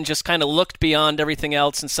everyone just kind of looked beyond everything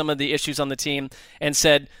else and some of the issues on the team and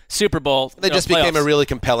said, Super Bowl, They just became a really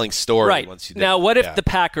compelling story right. once you did. Now, what if the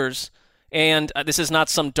Packers, and this is not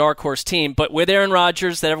some dark horse team, but with Aaron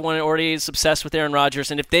Rodgers, that everyone already is obsessed with Aaron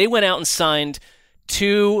Rodgers, and if they went out and signed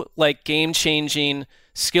 2 game-changing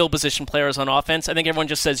skill position players on offense, I think everyone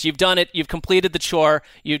just says, you've done it, you've completed the chore,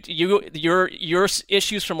 your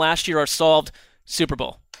issues from last year are solved, Super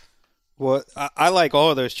Bowl. Well, I like all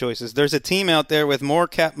of those choices. There's a team out there with more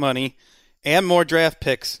cap money and more draft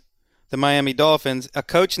picks, the Miami Dolphins, a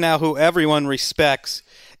coach now who everyone respects,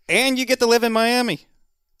 and you get to live in Miami.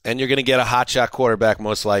 And you're going to get a hotshot quarterback,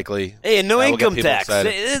 most likely. Hey, no income tax.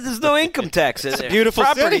 There's no income tax. It's a beautiful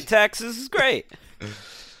property city. taxes is great.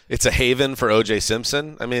 It's a haven for O.J.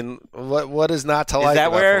 Simpson. I mean, what is not to like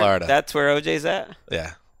about Florida? That's where O.J.'s at?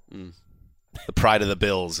 Yeah. The pride of the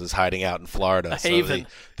Bills is hiding out in Florida. A haven.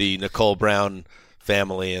 So the Nicole Brown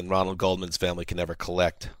family and Ronald Goldman's family can never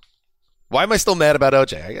collect. Why am I still mad about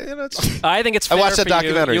O.J.? I think it's fair. I watched that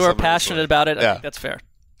documentary. You are passionate about it. Yeah. I think that's fair.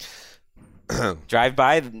 Drive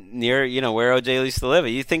by near, where O.J. used to live.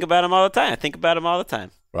 You think about him all the time. I think about him all the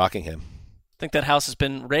time. Rockingham. I think that house has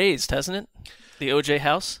been raised, hasn't it? The OJ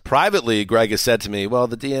house? Privately, Greg has said to me, well,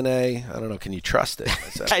 the DNA, I don't know, can you trust it? I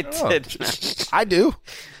said, I did. I do.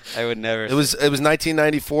 I would never. It was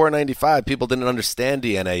 1994, 95. People didn't understand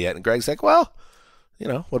DNA yet. And Greg's like, well,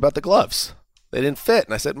 what about the gloves? They didn't fit.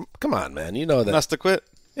 And I said, come on, man. You know that. Must have quit.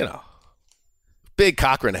 Big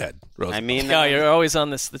Cochran head. Rosenthal. I mean, no, you're always on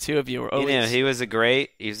this. The two of you are always. He was a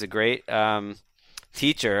great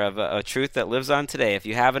teacher of a truth that lives on today. If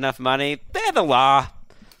you have enough money, the law.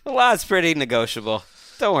 The law is pretty negotiable.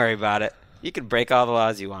 Don't worry about it. You can break all the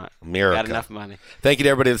laws you want. Miracle. Got enough money. Thank you to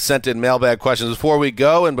everybody that sent in mailbag questions. Before we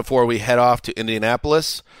go and before we head off to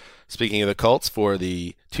Indianapolis, speaking of the Colts for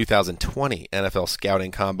the 2020 NFL Scouting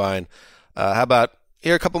Combine, how about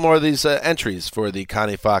here are a couple more of these entries for the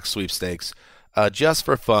Connie Fox sweepstakes. Just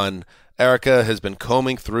for fun, Erica has been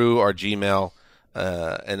combing through our Gmail,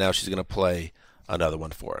 and now she's going to play another one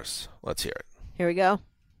for us. Let's hear it. Here we go.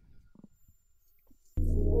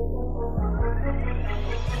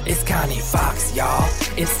 It's Connie Fox, y'all.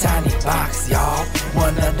 It's Tiny Box, y'all.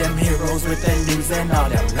 One of them heroes with the news and all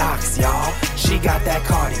them locks, y'all. She got that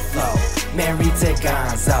Cardi flow, married to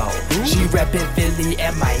Gonzo. She reppin' Philly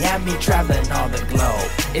and Miami, traveling all the globe.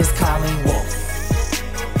 It's Colleen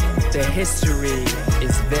Wolfe. The history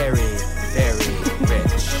is very, very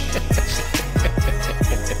rich.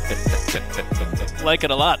 Like it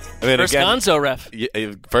a lot. First again, Gonzo ref.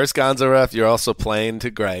 First Gonzo ref, you're also playing to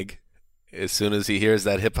Greg. As soon as he hears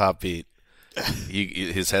that hip-hop beat,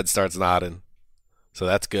 his head starts nodding. So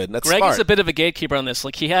that's good. And that's Greg smart. is a bit of a gatekeeper on this.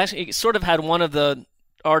 Like he sort of had one of the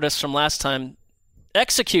artists from last time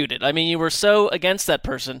executed. I mean, you were so against that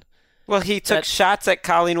person. Well, he took shots at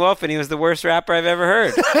Colleen Wolfe, and he was the worst rapper I've ever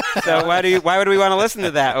heard. So why would we want to listen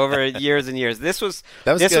to that over years and years? This was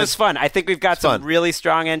fun. I think we've got some really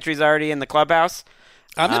strong entries already in the clubhouse.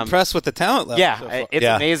 I'm impressed with the talent level. Yeah, it's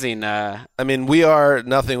amazing. I mean, we are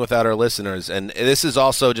nothing without our listeners, and this is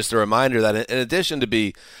also just a reminder that in addition to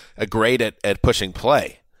be great at pushing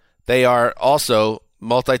play, they are also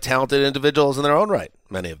multi-talented individuals in their own right,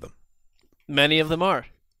 many of them. Many of them are.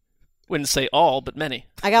 Wouldn't say all, but many.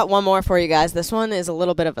 I got one more for you guys. This one is a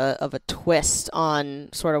little bit of a twist on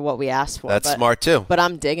sort of what we asked for. That's smart, too. But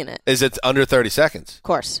I'm digging it. Is it under 30 seconds? Of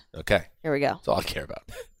course. Okay. Here we go. That's all I care about.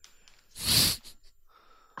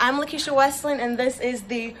 I'm Lakeisha Westland, and this is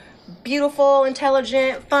the beautiful,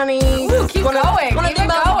 intelligent, funny. Ooh, keep going. One of the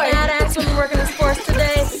most badass women working in sports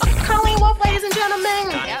today. Colleen Wolfe, ladies and gentlemen.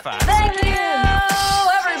 Thank you,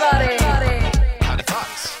 everybody. Connie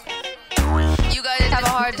Fox. You guys have a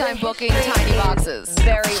hard time booking tiny boxes.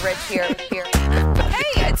 Very rich here.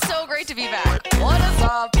 Hey, it's so great to be back. What is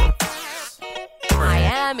up?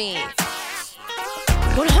 Miami.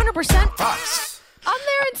 100% Fox. I'm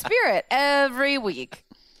there in spirit every week.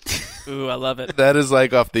 Ooh, I love it. That is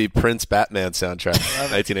like off the Prince Batman soundtrack,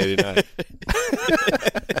 1989.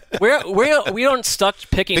 We aren't stuck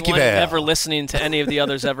picking Vicky one and Vale. never listening to any of the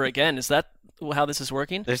others ever again. Is that how this is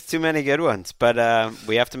working? There's too many good ones, but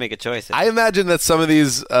we have to make a choice. I imagine that some of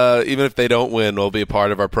these, even if they don't win, will be a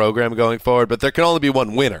part of our program going forward. But there can only be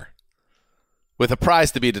one winner, with a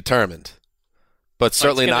prize to be determined, but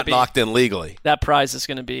certainly not locked in legally. That prize is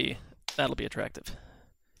going to be that'll be attractive.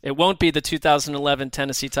 It won't be the 2011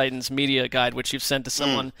 Tennessee Titans media guide, which you've sent to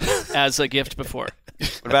someone as a gift before.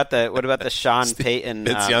 What about the Sean Payton?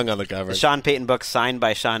 It's Young on the cover. The Sean Payton book signed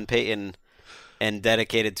by Sean Payton and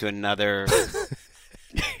dedicated to another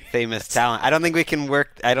famous talent. I don't think we can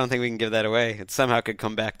give that away. It somehow could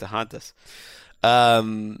come back to haunt us.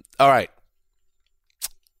 All right.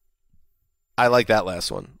 I like that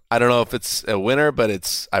last one. I don't know if it's a winner,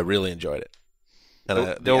 but I really enjoyed it.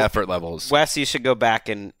 And the effort levels. Wes, you should go back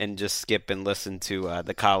and just skip and listen to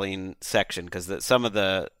the Colleen section because some of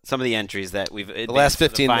the entries that we've the last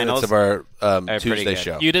 15 minutes of our Tuesday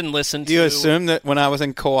show. You didn't listen to. You assume that when I was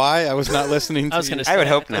in Kauai, I was not listening to. I would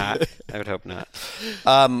hope not. I would hope not.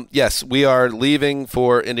 Yes, we are leaving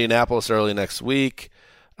for Indianapolis early next week.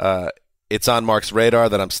 It's on Mark's radar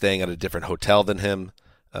that I'm staying at a different hotel than him.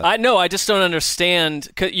 I know. I just don't understand.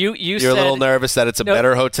 You're said, a little nervous that it's a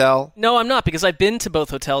better hotel? No, I'm not, because I've been to both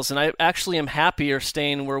hotels, and I actually am happier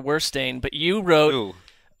staying where we're staying. But you wrote,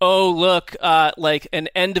 oh, look, like an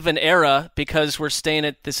end of an era because we're staying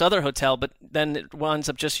at this other hotel, but then it winds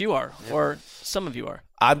up just you are, or some of you are.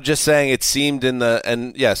 I'm just saying it seemed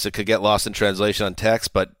and yes, it could get lost in translation on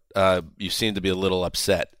text, but you seem to be a little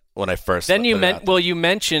upset. When I first then you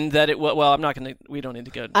mentioned that it. Well, I'm not going to. We don't need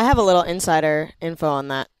to go. I have a little insider info on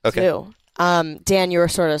that too. Dan, you were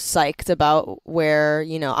sort of psyched about where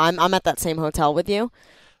I'm at that same hotel with you.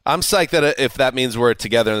 I'm psyched that if that means we're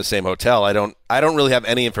together in the same hotel. I don't really have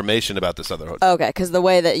any information about this other hotel. Okay, because the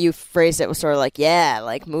way that you phrased it was sort of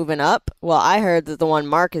like moving up. Well, I heard that the one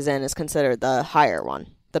Mark is in is considered the higher one,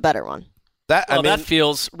 the better one. That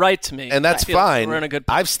feels right to me, and that's fine. We're in a good.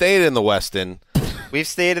 I've stayed in the Westin. We've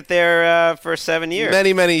stayed at there for 7 years.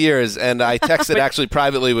 Many, many years. And I texted actually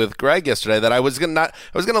privately with Greg yesterday that I was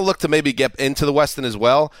gonna look to maybe get into the Westin as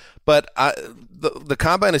well. But the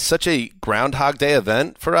Combine is such a Groundhog Day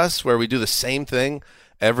event for us where we do the same thing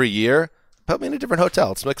every year. Put me in a different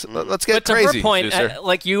hotel. Let's get crazy. To her point,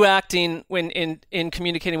 like you acting when in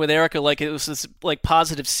communicating with Erica, like it was this like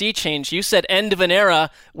positive sea change. You said end of an era.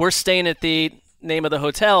 We're staying at the name of the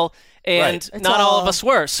hotel. And not all of us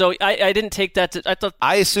were, so I didn't take that.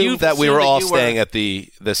 I assumed that we were all staying at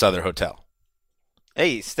this other hotel.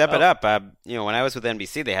 Hey, step it up! When I was with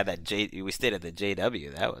NBC, they had that we stayed at the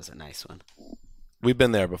JW. That was a nice one. We've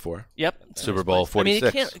been there before. Yep, Super Bowl 46.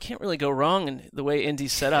 I mean, you can't really go wrong in the way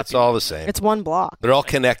Indy's set up. It's all the same. It's one block. They're all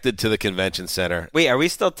connected to the convention center. Wait, are we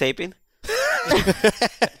still taping?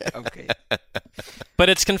 Okay, but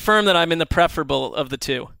it's confirmed that I'm in the preferable of the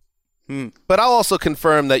two. But I'll also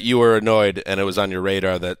confirm that you were annoyed and it was on your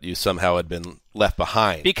radar that you somehow had been left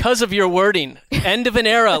behind. Because of your wording. End of an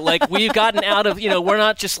era. Like, we've gotten out of, we're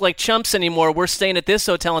not just like chumps anymore. We're staying at this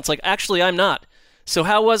hotel. It's like, actually, I'm not. So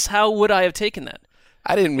how would I have taken that?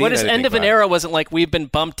 I didn't mean what is end of an era wasn't like we've been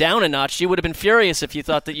bumped down a notch. You would have been furious if you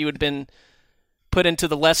thought that you had been put into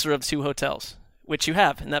the lesser of two hotels, which you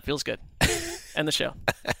have, and that feels good. End the show.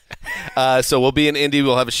 So we'll be in Indy.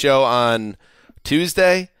 We'll have a show on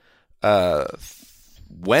Tuesday.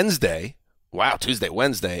 Wednesday,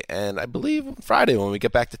 Wednesday, and I believe Friday when we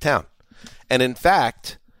get back to town. And in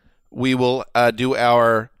fact, we will do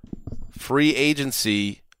our free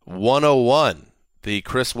agency 101, the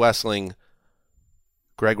Chris Wessling,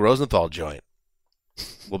 Greg Rosenthal joint,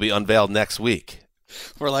 will be unveiled next week.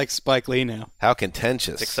 We're like Spike Lee now. How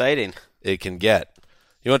contentious. It's exciting. It can get.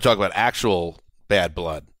 You want to talk about actual bad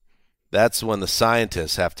blood? That's when the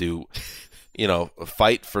scientists have to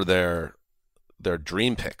fight for their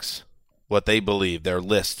dream picks, what they believe their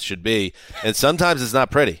list should be. And sometimes it's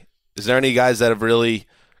not pretty. Is there any guys that have really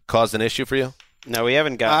caused an issue for you? No, we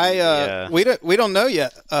haven't gotten. We don't know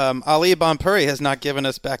yet. Ali Bonpuri has not given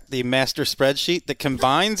us back the master spreadsheet that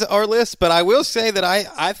combines our list, but I will say that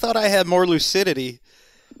I thought I had more lucidity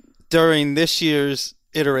during this year's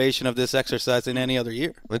iteration of this exercise than any other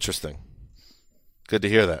year. Interesting. Good to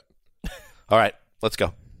hear that. All right, let's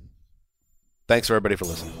go. Thanks for everybody for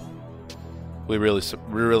listening. We're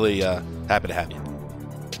really happy to have you.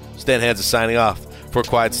 Stan Hansen signing off for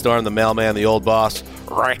Quiet Storm, the mailman, the old boss,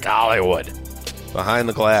 Rick Hollywood. Behind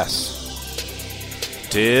the glass.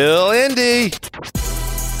 Till Indy.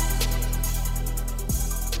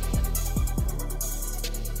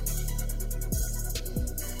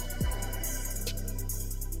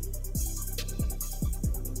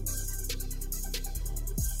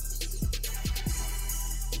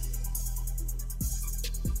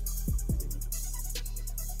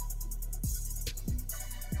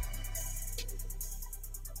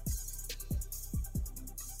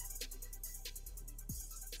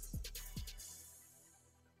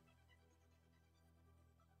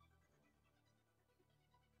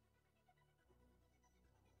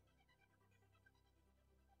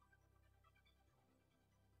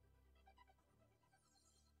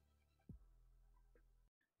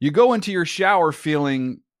 You go into your shower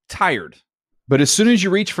feeling tired, but as soon as you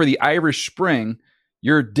reach for the Irish Spring,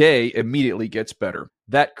 your day immediately gets better.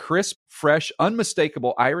 That crisp, fresh,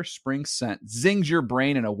 unmistakable Irish Spring scent zings your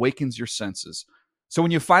brain and awakens your senses. So when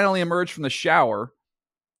you finally emerge from the shower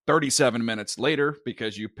 37 minutes later,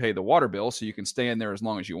 because you pay the water bill so you can stay in there as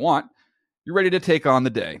long as you want, you're ready to take on the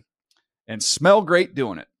day and smell great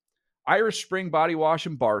doing it. Irish Spring Body Wash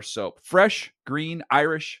and Bar Soap. Fresh, green,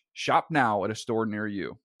 Irish. Shop now at a store near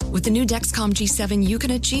you. With the new Dexcom G7, you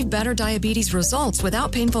can achieve better diabetes results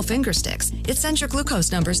without painful finger sticks. It sends your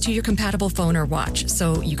glucose numbers to your compatible phone or watch,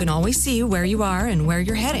 so you can always see where you are and where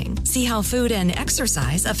you're heading. See how food and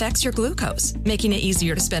exercise affects your glucose, making it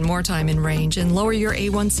easier to spend more time in range and lower your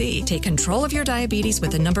A1C. Take control of your diabetes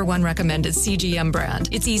with the #1 recommended CGM brand.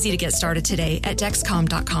 It's easy to get started today at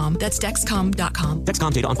Dexcom.com. That's Dexcom.com.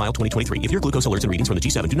 Dexcom data on file 2023. If your glucose alerts and readings from the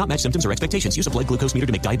G7 do not match symptoms or expectations, use a blood glucose meter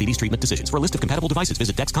to make diabetes treatment decisions. For a list of compatible devices,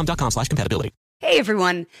 visit Dexcom.com/compatibility. Hey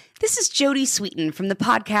everyone, this is Jody Sweeten from the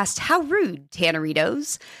podcast How Rude,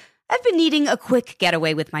 Tanneritos. I've been needing a quick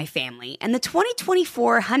getaway with my family, and the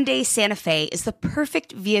 2024 Hyundai Santa Fe is the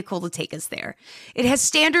perfect vehicle to take us there. It has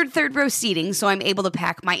standard third-row seating, so I'm able to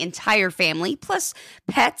pack my entire family, plus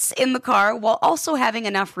pets, in the car, while also having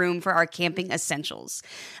enough room for our camping essentials.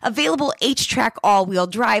 Available H-Track all-wheel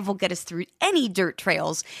drive will get us through any dirt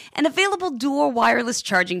trails, and available dual wireless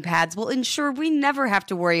charging pads will ensure we never have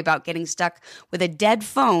to worry about getting stuck with a dead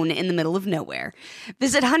phone in the middle of nowhere.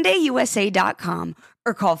 Visit HyundaiUSA.com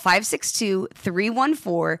or call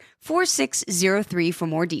 562-314-4603 for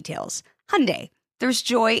more details. Hyundai, there's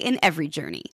joy in every journey.